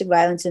fired, domestic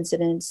violence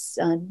incidents,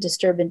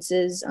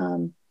 disturbances.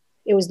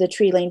 It was the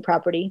Tree Lane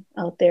property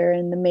out there,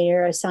 and the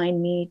mayor assigned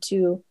me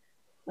to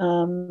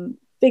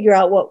figure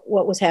out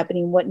what was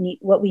happening,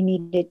 what we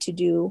needed to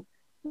do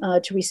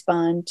to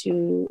respond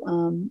to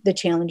the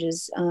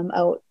challenges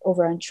out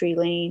over on Tree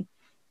Lane.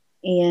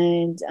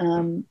 And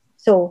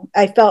so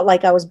I felt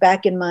like I was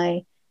back in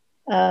my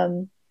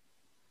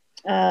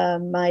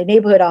my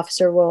neighborhood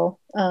officer role,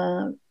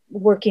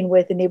 working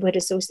with the neighborhood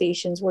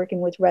associations, working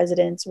with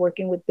residents,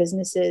 working with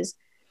businesses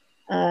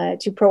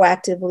to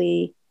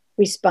proactively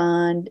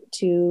respond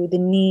to the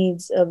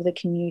needs of the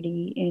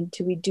community and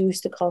to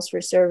reduce the calls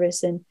for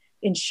service and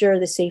ensure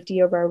the safety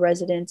of our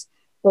residents,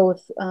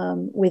 both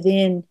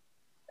within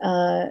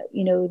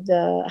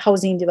the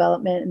housing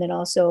development and then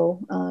also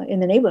in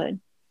the neighborhood.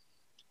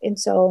 And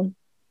so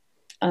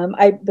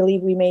I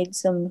believe we made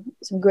some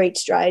great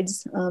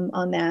strides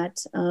on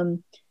that.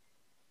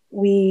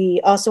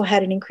 We also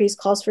had an increased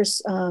calls for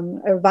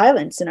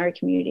violence in our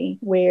community,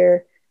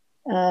 where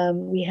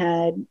we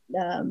had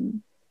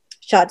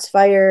shots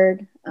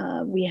fired,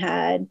 we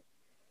had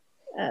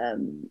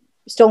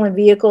stolen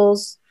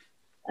vehicles,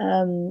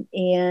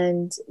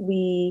 and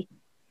we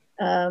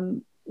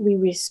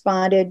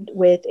responded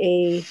with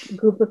a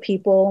group of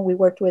people. We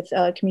worked with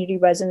community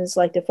residents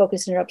like the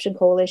Focus Interruption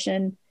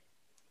Coalition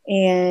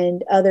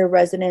and other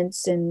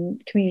residents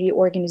and community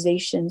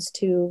organizations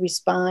to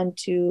respond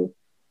to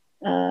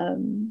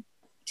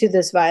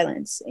this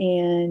violence.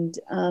 And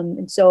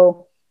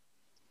so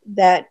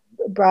that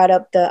brought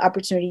up the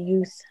Opportunity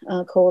Youth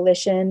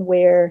Coalition,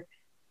 where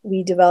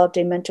we developed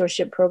a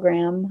mentorship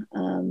program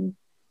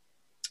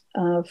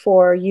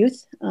for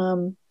youth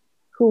who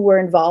were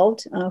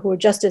involved, who were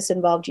justice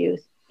involved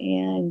youth.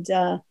 And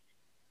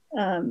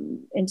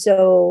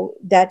so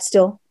that's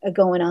still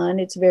going on.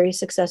 It's very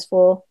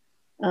successful.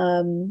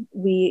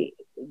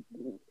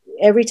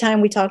 every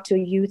time we talked to a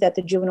youth at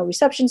the juvenile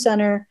reception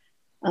center,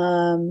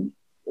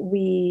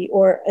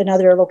 or in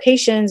other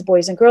locations,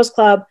 Boys and Girls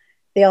Club,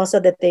 they all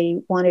said that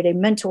they wanted a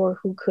mentor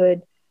who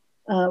could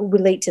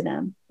relate to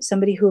them,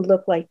 somebody who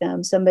looked like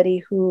them,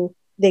 somebody who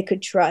they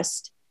could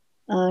trust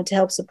to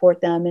help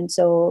support them. And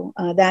so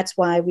that's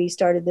why we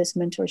started this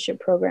mentorship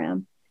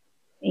program.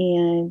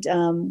 And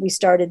we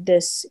started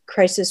this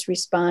crisis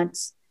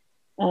response,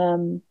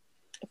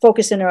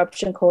 focus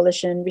interruption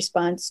coalition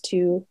response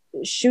to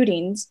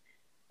shootings,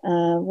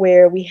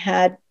 where we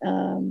had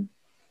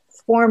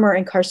former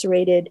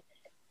incarcerated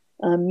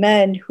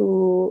men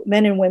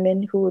and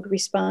women who would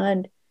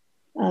respond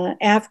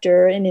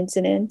after an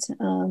incident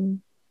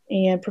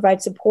and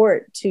provide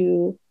support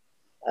to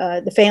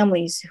the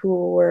families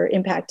who were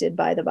impacted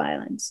by the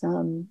violence,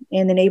 and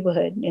the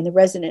neighborhood and the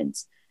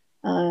residents,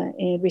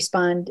 and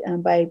respond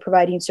by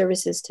providing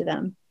services to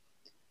them.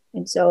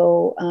 And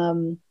so,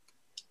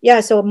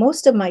 so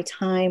most of my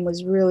time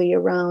was really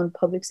around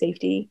public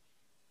safety.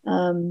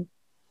 And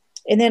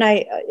then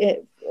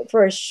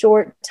for a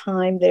short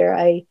time there,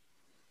 I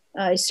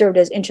served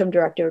as interim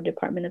director of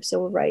Department of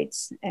Civil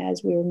Rights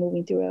as we were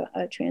moving through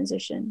a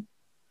transition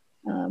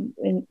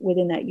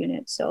within that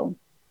unit. So,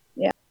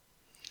 yeah.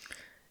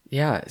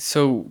 Yeah.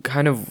 So,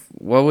 kind of,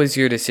 what was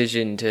your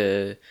decision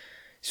to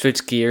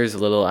switch gears a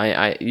little?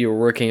 You were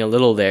working a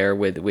little there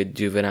with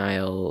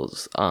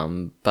juveniles,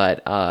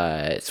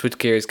 but switch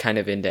gears kind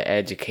of into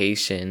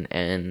education,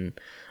 and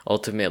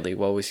ultimately,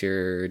 what was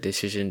your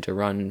decision to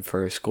run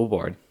for school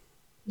board?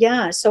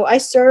 Yeah. So I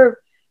served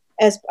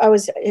as I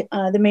was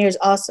the mayor's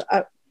also.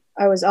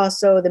 I was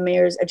also the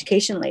mayor's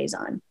education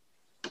liaison,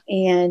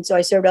 and so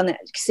I served on the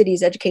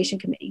city's education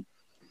committee.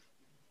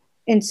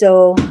 And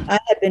so I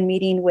had been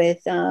meeting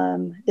with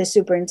the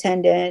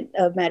superintendent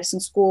of Madison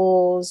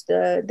Schools,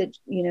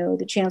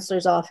 the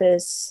chancellor's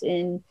office,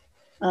 and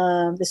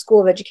the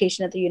School of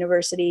Education at the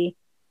university.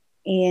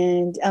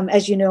 And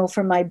as you know,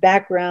 from my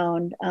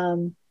background,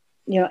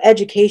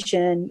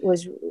 education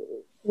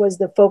was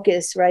the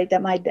focus, right?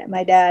 That my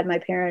dad, my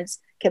parents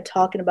kept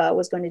talking about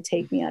was going to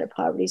take me out of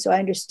poverty. So I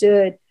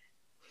understood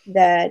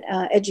that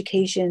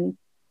education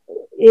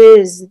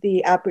is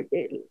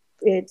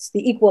it's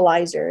the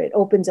equalizer. It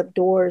opens up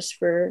doors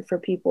for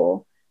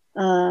people.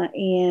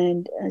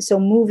 And so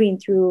moving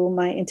through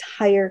my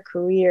entire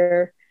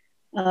career,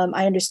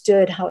 I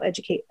understood how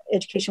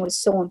education was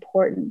so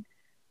important.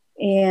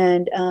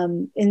 And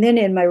then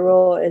in my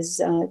role as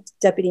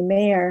deputy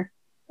mayor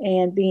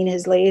and being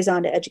his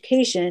liaison to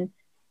education,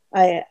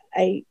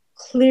 I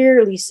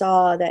clearly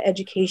saw that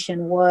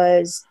education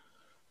was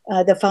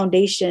the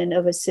foundation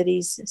of a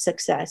city's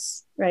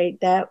success, right?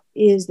 That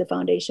is the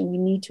foundation. We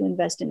need to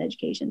invest in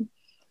education.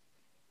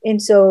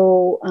 And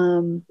so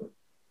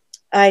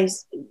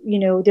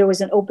there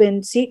was an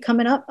open seat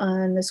coming up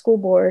on the school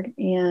board,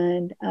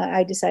 and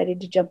I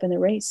decided to jump in the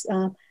race.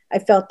 I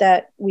felt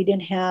that we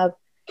didn't have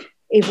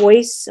a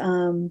voice,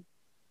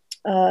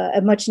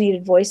 a much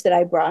needed voice that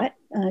I brought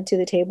to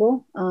the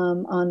table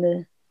on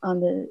the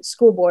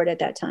school board at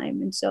that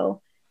time. And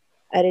so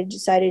I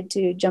decided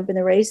to jump in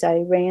the race. I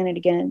ran it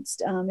against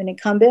an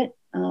incumbent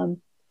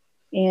and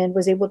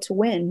was able to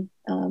win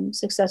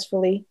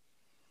successfully.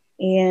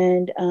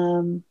 And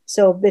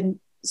so I've been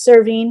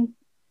serving.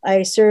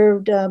 I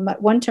served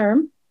one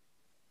term.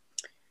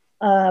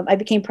 I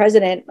became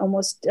president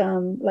almost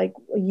like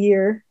a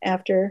year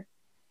after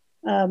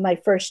my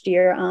first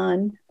year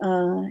on,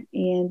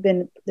 and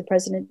been the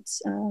president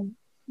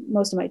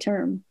most of my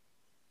term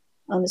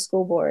on the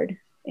school board.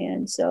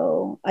 And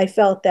so I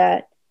felt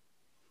that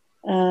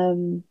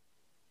I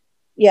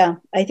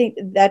think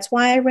that's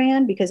why I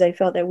ran, because I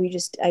felt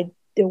that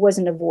there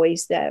wasn't a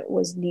voice that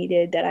was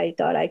needed that I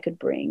thought I could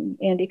bring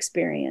and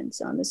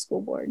experience on the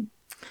school board.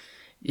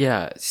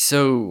 Yeah.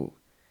 So,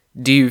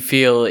 do you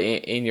feel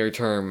in your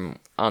term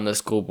on the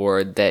school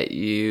board that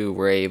you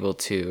were able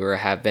to, or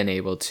have been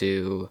able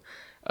to,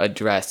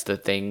 address the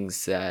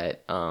things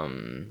that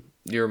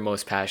you're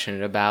most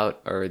passionate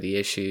about, or the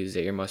issues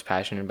that you're most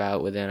passionate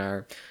about within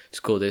our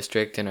school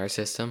district and our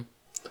system?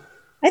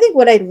 I think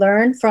what I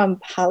learned from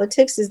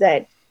politics is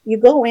that you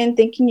go in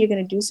thinking you're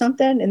going to do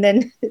something, and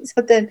then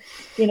something,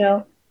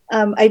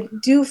 I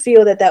do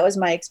feel that was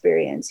my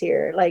experience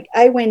here. Like,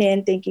 I went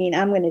in thinking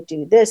I'm going to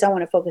do this. I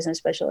want to focus on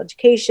special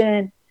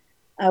education.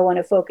 I want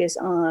to focus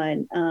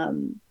on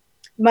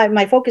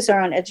my focus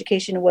around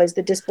education was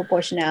the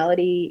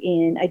disproportionality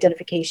in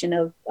identification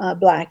of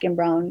Black and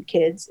Brown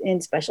kids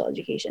in special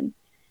education,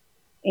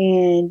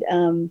 and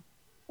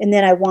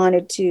then I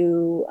wanted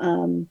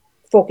to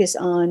focus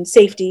on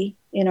safety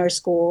in our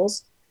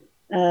schools,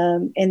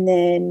 and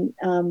then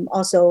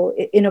also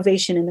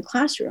innovation in the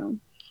classroom.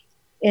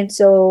 And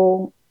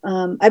so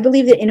I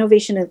believe that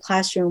innovation in the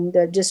classroom,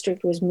 the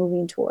district was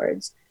moving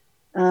towards.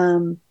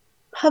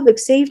 Public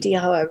safety,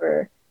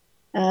 however,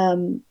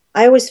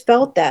 I always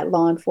felt that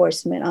law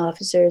enforcement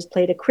officers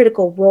played a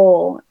critical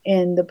role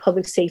in the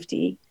public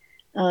safety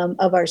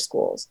of our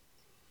schools.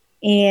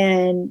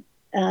 And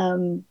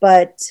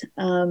but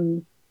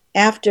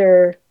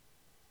after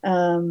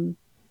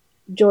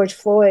George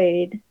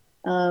Floyd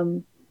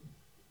um,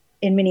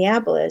 in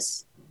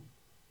Minneapolis,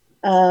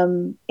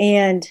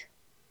 and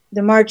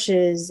the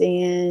marches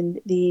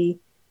and the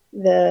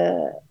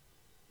the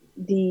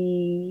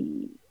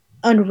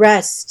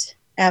unrest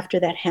after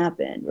that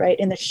happened, right?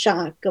 And the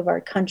shock of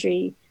our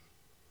country,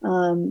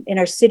 in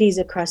our cities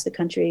across the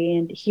country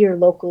and here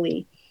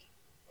locally,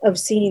 of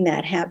seeing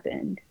that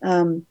happen,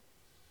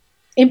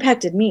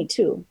 impacted me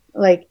too.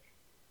 Like,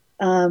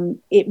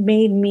 it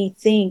made me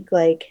think,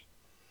 like,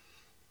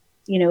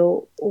 you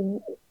know,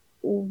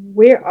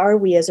 where are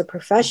we as a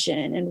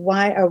profession, and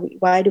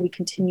why do we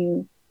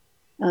continue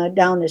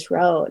down this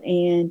route?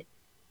 And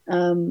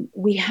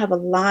we have a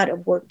lot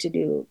of work to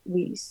do.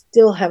 We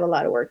still have a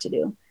lot of work to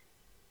do.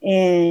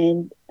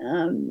 And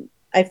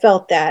I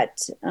felt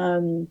that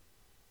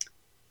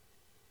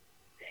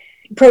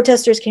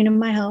protesters came to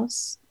my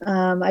house.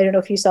 I don't know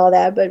if you saw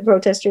that, but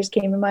protesters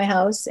came to my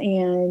house,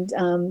 and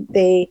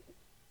they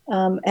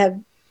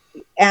have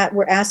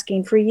were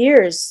asking for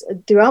years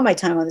throughout my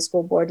time on the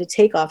school board to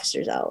take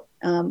officers out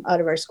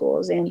of our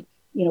schools. And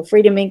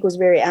Freedom Inc. was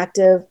very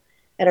active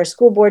at our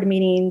school board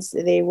meetings.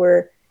 They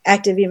were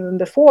active even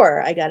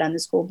before I got on the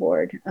school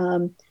board,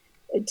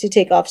 to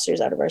take officers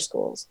out of our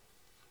schools.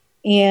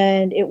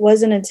 And it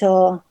wasn't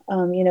until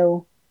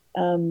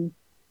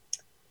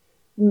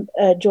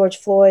George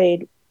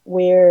Floyd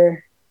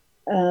where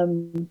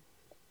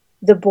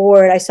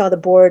I saw the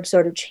board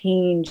sort of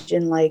change,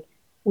 and like,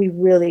 we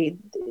really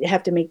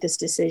have to make this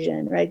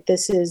decision, right?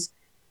 This is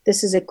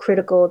a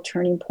critical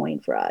turning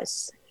point for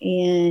us.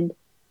 And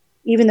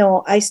even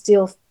though I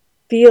still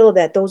feel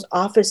that those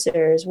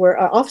officers were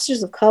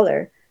officers of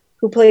color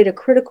who played a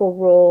critical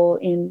role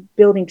in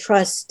building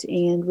trust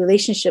and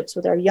relationships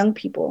with our young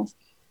people,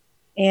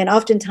 and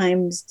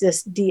oftentimes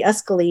just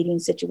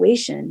de-escalating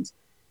situations,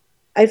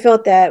 I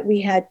felt that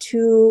we had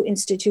two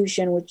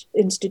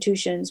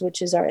institutions,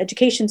 which is our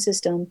education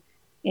system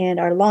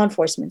and our law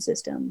enforcement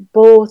system,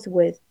 both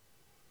with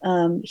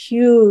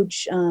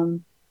huge,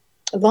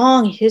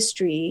 long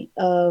history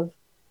of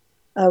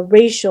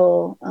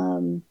racial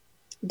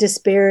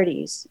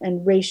disparities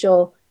and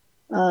racial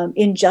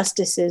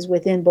injustices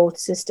within both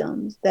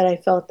systems, that I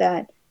felt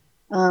that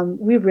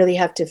we really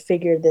have to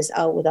figure this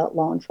out without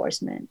law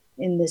enforcement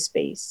in this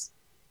space.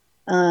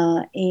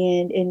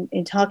 And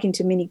in talking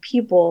to many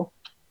people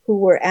who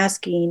were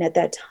asking at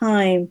that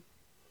time,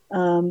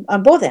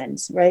 on both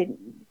ends, right?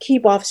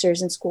 Keep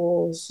officers in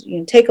schools,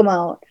 take them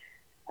out.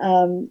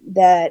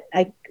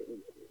 The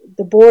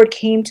board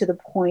came to the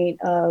point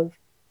of,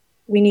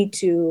 we need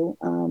to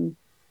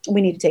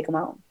take them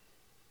out,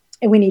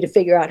 and we need to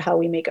figure out how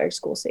we make our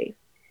school safe.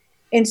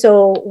 And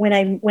so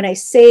when I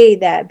say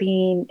that,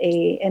 being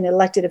an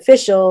elected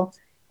official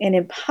and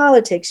in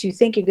politics, you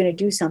think you're going to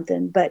do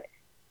something, but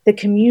the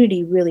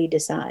community really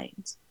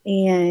decides.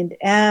 And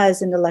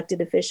as an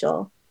elected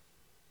official,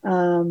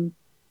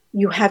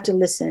 you have to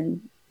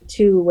listen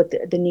to what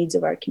the needs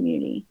of our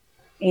community.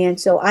 And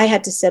so I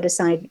had to set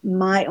aside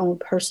my own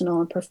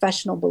personal and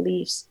professional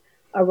beliefs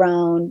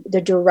around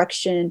the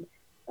direction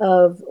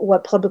of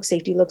what public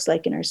safety looks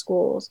like in our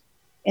schools,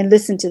 and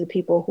listen to the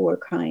people who are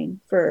crying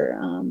for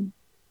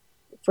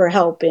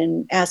help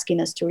and asking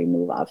us to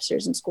remove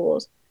officers in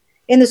schools.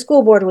 And the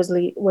school board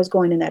was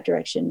going in that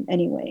direction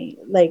anyway.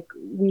 Like,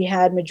 we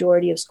had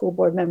majority of school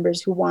board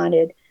members who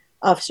wanted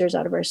officers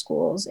out of our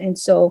schools. And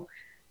so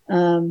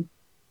I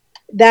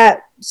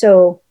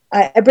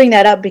bring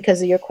that up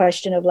because of your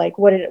question of, like,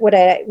 what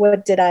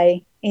did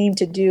I aim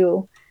to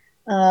do?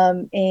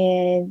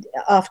 And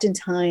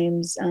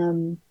oftentimes,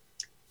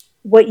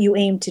 what you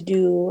aim to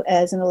do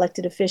as an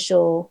elected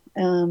official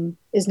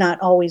is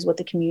not always what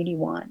the community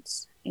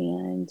wants.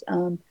 And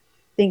I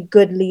think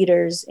good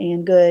leaders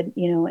and good,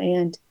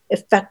 and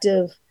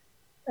effective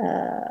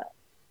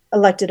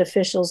elected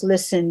officials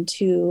listen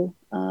to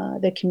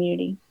the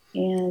community.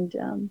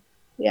 And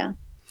yeah,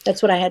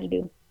 that's what I had to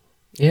do.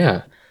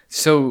 Yeah.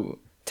 So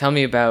tell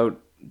me about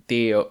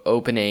the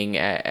opening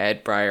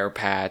at Briar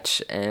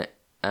Patch and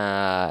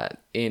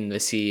in the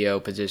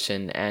CEO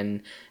position,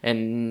 and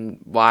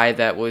why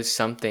that was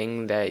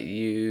something that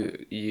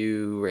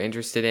you were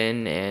interested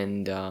in,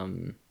 and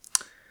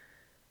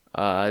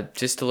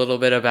just a little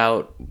bit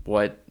about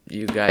what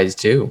you guys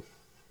do.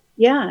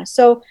 Yeah.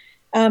 So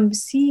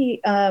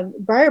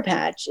Briar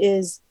Patch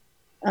is,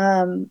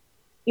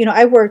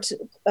 I worked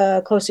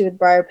closely with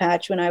Briar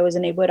Patch when I was a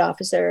neighborhood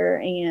officer,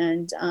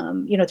 and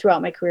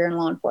throughout my career in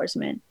law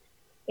enforcement.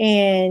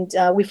 And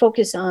we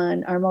focus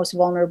on our most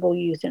vulnerable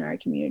youth in our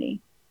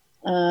community,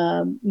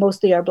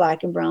 mostly our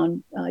Black and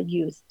Brown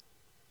youth,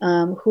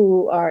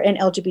 who are and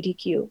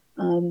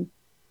LGBTQ.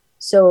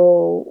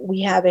 So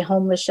we have a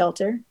homeless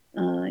shelter,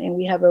 and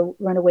we have a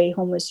runaway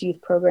homeless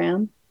youth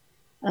program.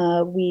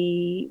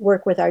 We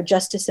work with our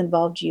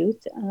justice-involved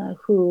youth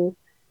who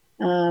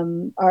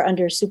are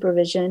under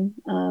supervision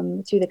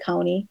through the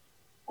county,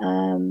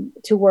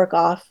 to work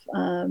off,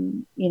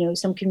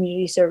 some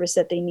community service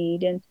that they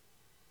need,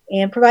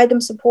 and provide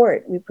them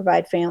support. We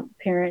provide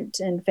parent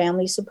and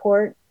family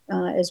support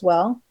as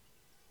well.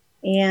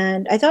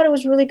 And I thought it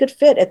was a really good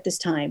fit at this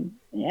time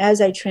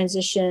as I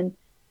transition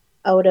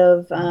out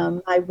of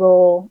my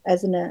role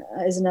as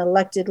an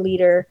elected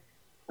leader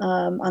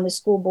on the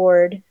school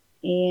board.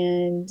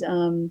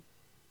 And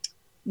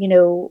you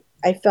know,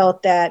 I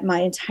felt that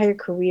my entire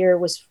career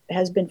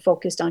has been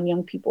focused on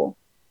young people,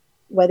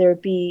 whether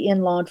it be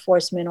in law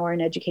enforcement or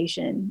in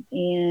education.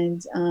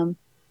 And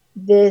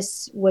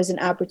this was an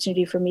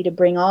opportunity for me to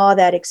bring all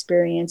that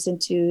experience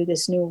into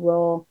this new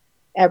role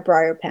at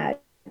Briar Patch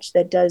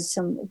that does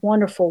some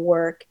wonderful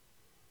work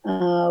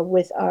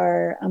with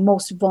our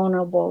most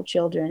vulnerable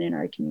children in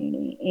our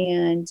community.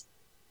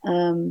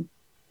 Um,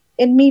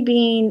 and me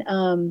being,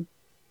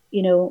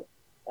 you know,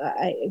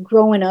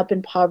 growing up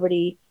in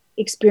poverty,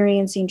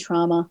 experiencing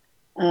trauma,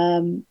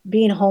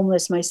 being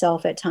homeless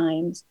myself at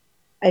times,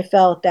 I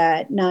felt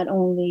that not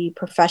only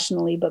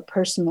professionally but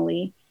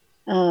personally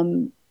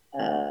um,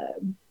 uh,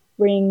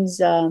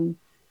 brings an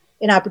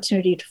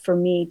opportunity for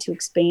me to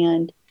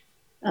expand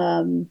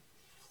um,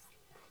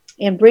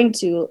 and bring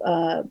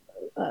to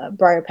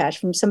Briar Patch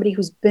from somebody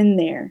who's been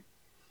there,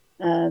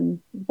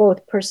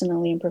 both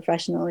personally and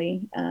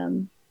professionally.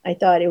 I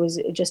thought it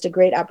was just a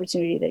great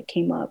opportunity that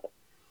came up.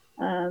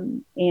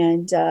 And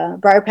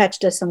Briar Patch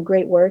does some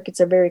great work. It's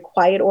a very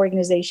quiet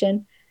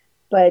organization,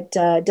 but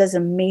does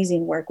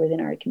amazing work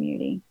within our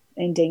community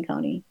in Dane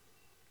County.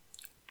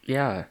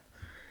 Yeah.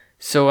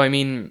 So, I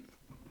mean,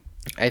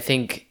 I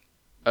think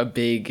a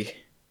big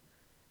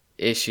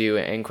issue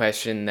and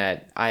question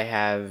that I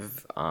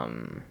have,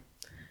 and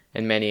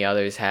many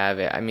others have,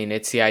 I mean,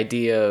 it's the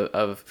idea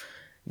of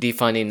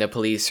defunding the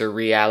police or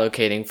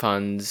reallocating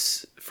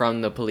funds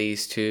from the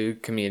police to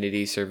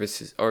community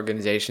services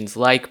organizations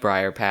like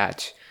Briar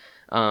Patch.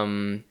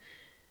 Um,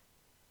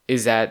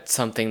 is that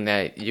something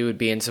that you would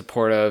be in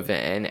support of,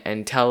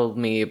 and tell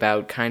me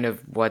about kind of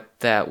what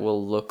that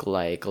will look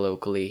like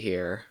locally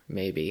here,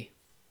 maybe?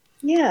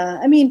 Yeah,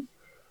 I mean,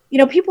 you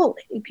know, people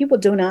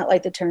do not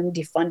like the term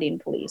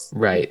defunding police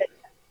Right. because,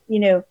 you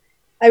know,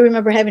 I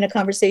remember having a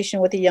conversation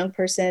with a young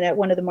person at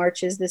one of the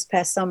marches this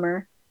past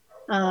summer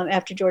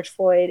after George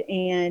Floyd,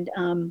 and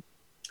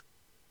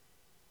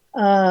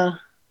uh,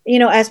 you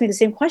know, asked me the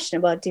same question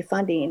about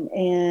defunding,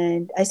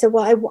 and I said,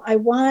 well, I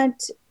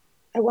want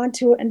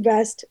to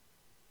invest.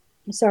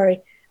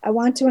 Sorry, I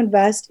want to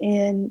invest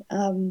in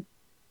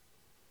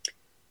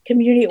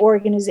community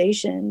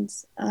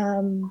organizations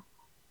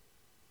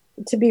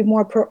to be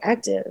more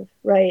proactive,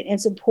 right,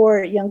 and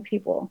support young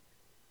people.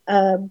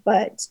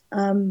 But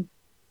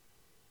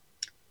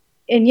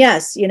and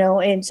yes, you know,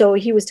 and so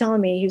he was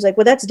telling me, he was like,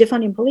 well, that's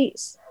defunding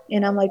police.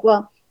 And I'm like,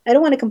 well, I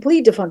don't want to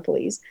complete defund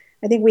police.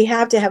 I think we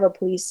have to have a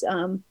police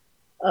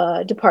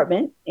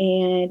department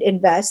and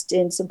invest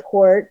in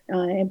support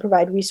and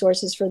provide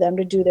resources for them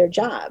to do their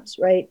jobs,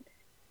 right?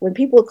 When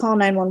people call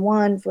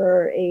 911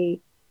 for a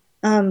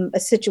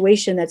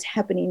situation that's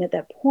happening at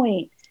that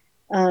point,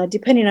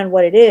 depending on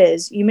what it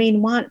is, you may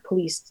want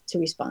police to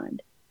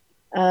respond.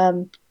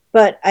 Um,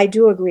 but I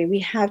do agree, we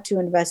have to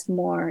invest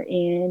more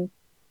in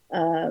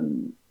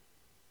um,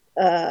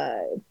 uh,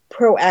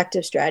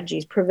 proactive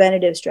strategies,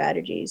 preventative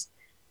strategies,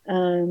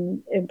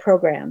 and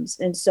programs.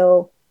 And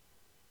so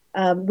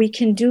we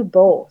can do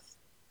both.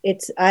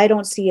 I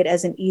don't see it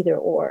as an either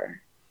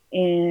or.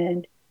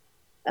 And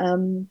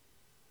um,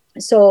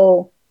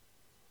 so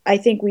I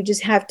think we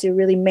just have to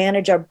really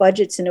manage our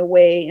budgets in a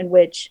way in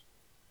which,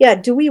 yeah,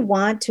 do we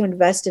want to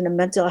invest in a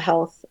mental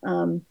health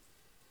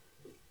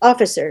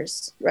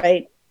officers,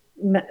 right?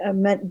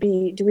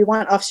 Do we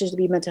want officers to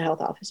be mental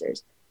health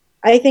officers?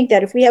 I think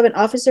that if we have an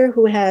officer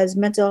who has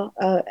mental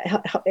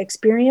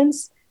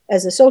experience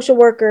as a social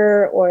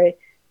worker or a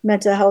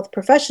mental health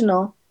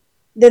professional,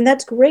 then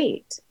that's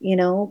great, you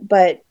know.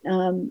 But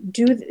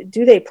do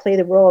they play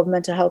the role of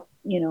mental health,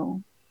 you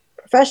know,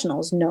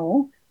 professionals?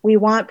 No. We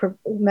want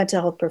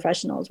mental health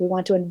professionals. We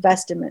want to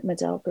invest in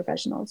mental health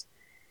professionals.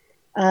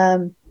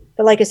 But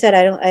like I said,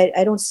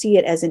 I don't see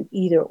it as an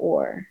either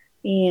or.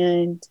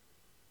 And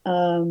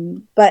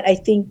but I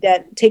think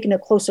that taking a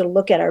closer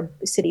look at our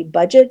city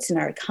budgets and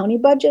our county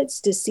budgets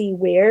to see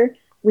where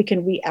we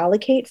can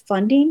reallocate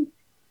funding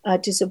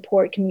to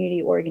support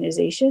community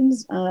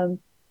organizations,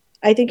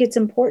 I think it's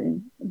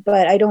important.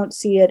 But I don't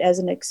see it as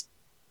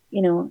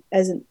you know,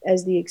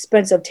 as the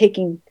expense of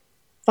taking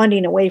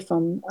funding away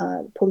from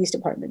police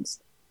departments.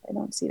 I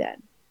don't see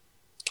that.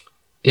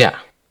 Yeah.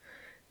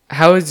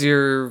 How has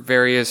your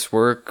various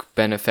work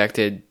been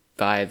affected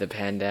by the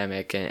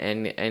pandemic?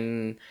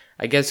 And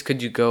I guess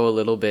could you go a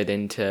little bit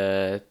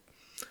into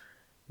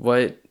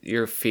what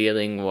your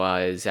feeling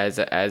was as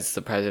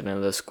the president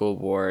of the school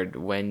board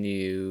when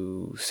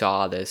you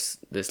saw this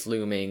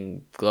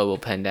looming global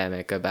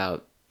pandemic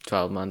about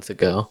 12 months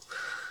ago?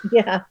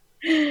 Yeah,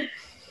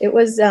 it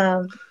was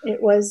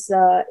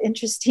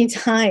interesting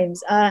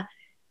times.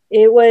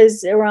 It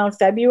was around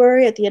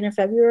February, at the end of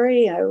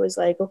February. I was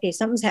like, okay,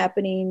 something's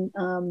happening.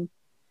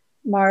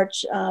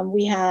 March,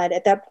 we had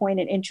at that point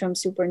an interim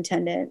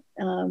superintendent.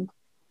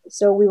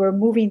 So we were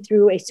moving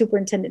through a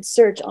superintendent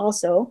search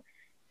also.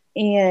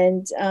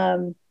 And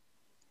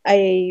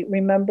I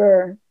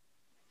remember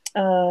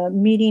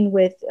meeting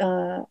with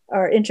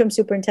our interim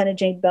superintendent,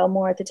 Jane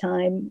Belmore, at the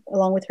time,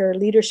 along with her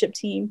leadership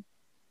team,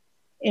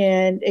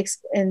 and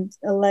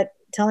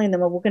telling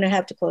them, well, we're going to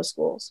have to close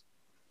schools.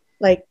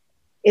 Like,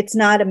 it's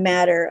not a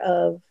matter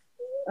of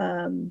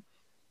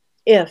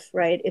if,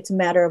 right? It's a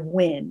matter of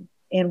when,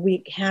 and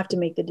we have to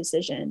make the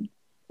decision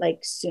like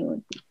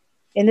soon.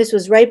 And this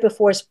was right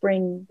before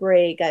spring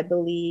break, I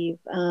believe,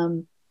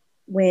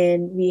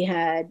 when we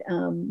had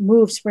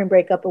moved spring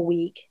break up a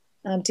week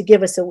to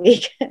give us a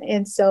week.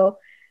 And so,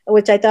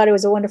 which I thought it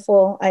was a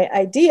wonderful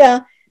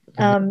idea,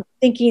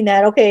 thinking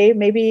that, okay,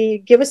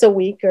 maybe give us a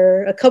week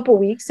or a couple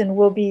weeks and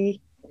we'll be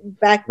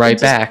back.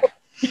 Right back.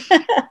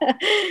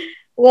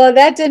 Well,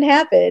 that didn't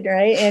happen,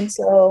 right? And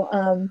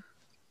so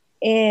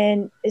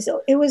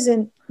it was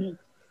an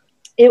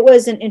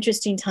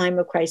interesting time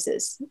of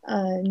crisis,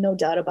 no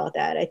doubt about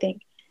that, I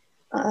think,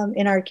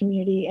 in our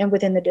community and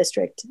within the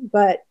district.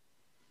 But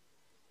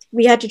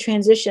we had to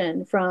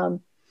transition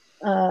from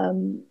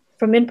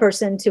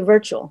in-person to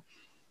virtual,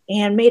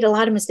 and made a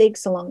lot of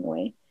mistakes along the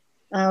way.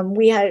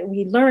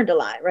 We learned a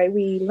lot, right?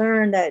 We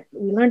learned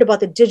about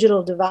the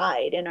digital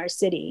divide in our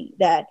city,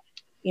 that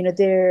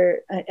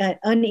there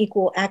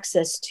unequal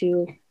access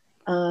to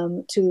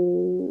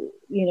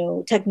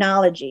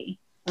technology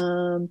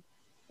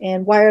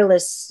and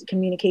wireless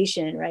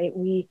communication, right?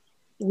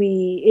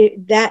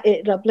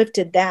 It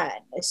uplifted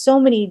that. So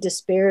many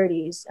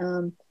disparities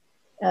and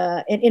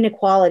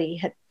inequality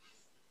had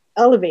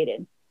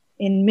elevated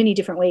in many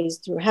different ways,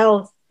 through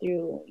health,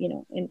 through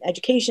in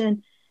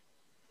education,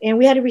 and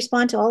we had to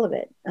respond to all of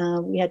it.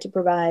 We had to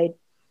provide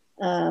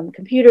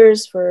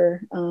computers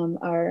for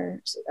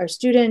our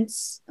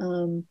students,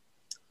 and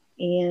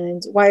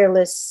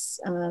wireless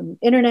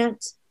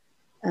internet.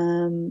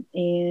 And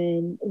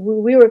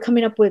we were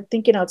coming up with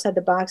thinking outside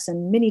the box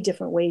on many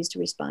different ways to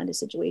respond to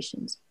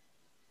situations.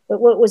 But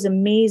what was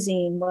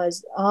amazing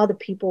was all the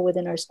people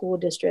within our school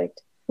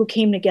district who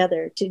came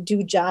together to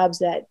do jobs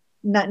that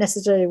not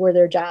necessarily were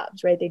their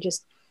jobs, right? They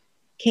just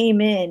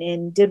came in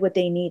and did what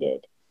they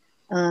needed.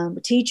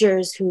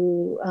 Teachers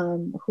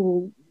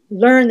who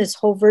learned this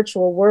whole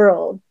virtual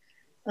world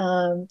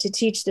to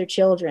teach their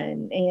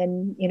children,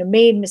 and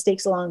made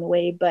mistakes along the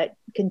way, but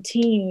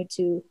continue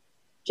to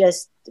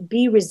just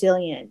be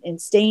resilient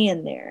and stay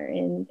in there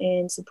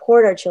and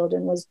support our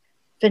children. Was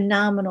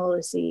phenomenal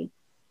to see.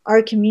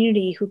 Our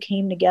community who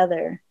came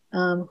together,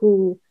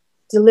 who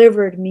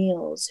delivered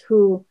meals,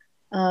 who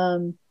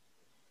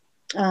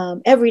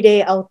every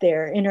day out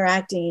there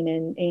interacting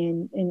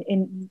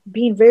and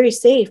being very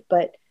safe,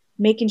 but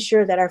making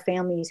sure that our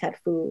families had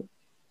food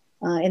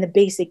and the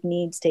basic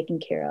needs taken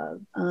care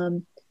of.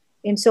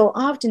 And so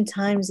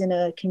oftentimes in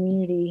a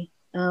community,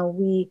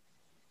 we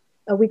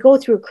go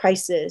through a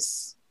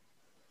crisis,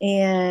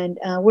 and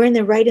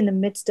we're right in the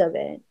midst of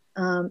it.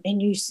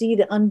 And you see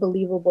the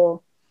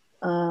unbelievable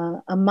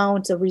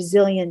amount of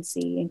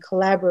resiliency and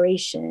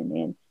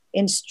collaboration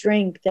and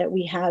strength that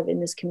we have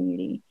in this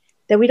community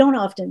that we don't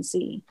often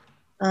see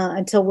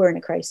until we're in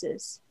a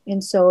crisis.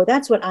 And so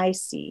that's what I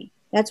see.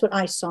 That's what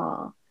I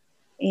saw.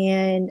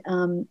 And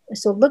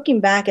so looking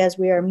back as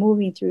we are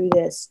moving through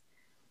this,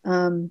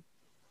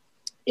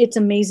 it's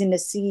amazing to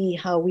see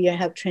how we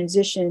have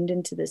transitioned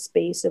into the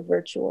space of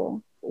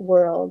virtual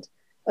world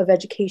of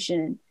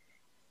education,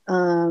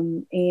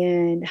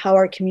 and how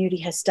our community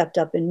has stepped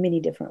up in many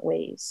different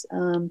ways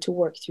to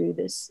work through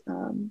this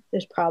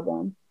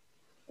problem.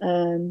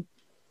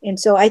 And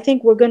so I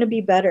think we're going to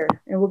be better,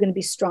 and we're going to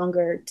be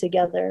stronger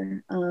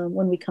together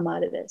when we come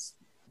out of this.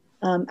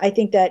 I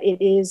think that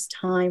it's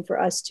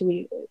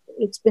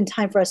been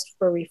time for us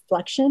for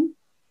reflection,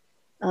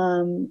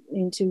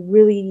 and to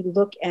really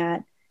look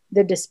at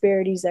the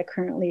disparities that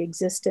currently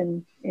exist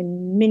in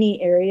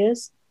many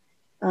areas,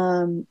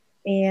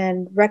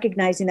 and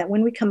recognizing that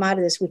when we come out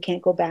of this, we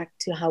can't go back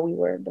to how we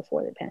were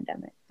before the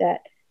pandemic,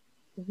 that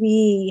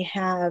we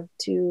have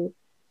to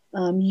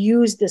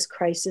use this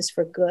crisis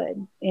for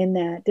good, and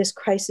that this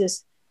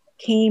crisis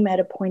came at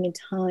a point in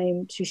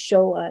time to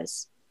show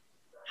us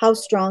how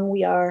strong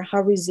we are, how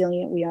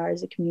resilient we are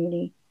as a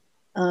community,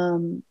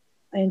 and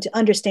to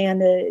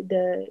understand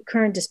the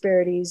current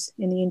disparities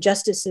and the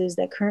injustices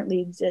that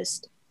currently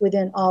exist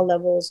within all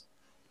levels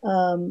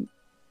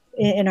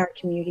in our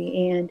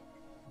community, and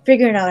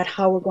figuring out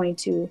how we're going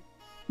to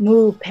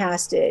move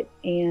past it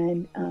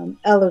and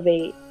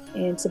elevate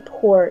and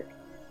support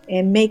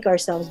and make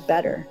ourselves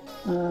better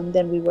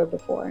than we were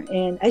before.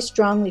 And I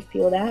strongly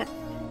feel that,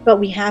 but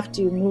we have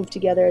to move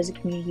together as a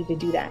community to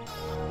do that,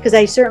 because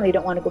I certainly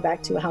don't want to go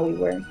back to how we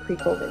were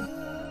pre-COVID.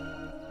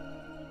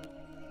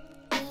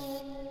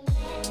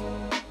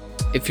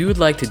 If you would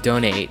like to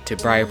donate to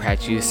Briar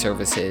Patch Youth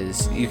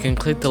Services, you can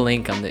click the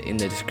link in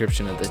the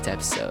description of this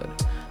episode.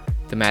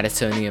 The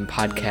Madisonian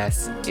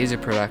Podcast is a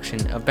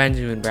production of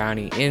Benjamin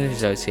Brownie in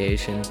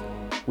association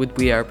with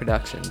We Are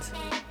Productions.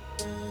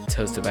 It's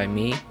hosted by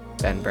me,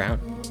 Ben Brown.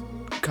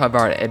 Cover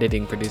art,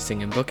 editing,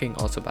 producing, and booking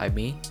also by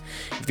me.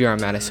 If you're a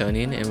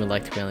Madisonian and would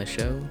like to be on the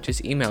show,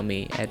 just email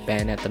me at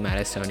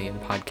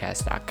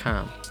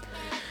ben@themadisonianpodcast.com.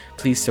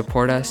 Please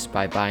support us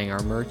by buying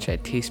our merch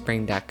at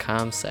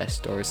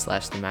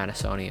teespring.com/stores/the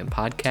Madisonian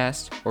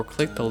podcast, or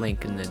click the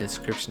link in the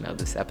description of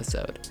this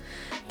episode.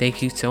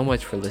 Thank you so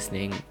much for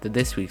listening to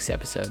this week's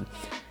episode,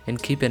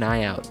 and keep an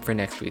eye out for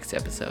next week's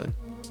episode.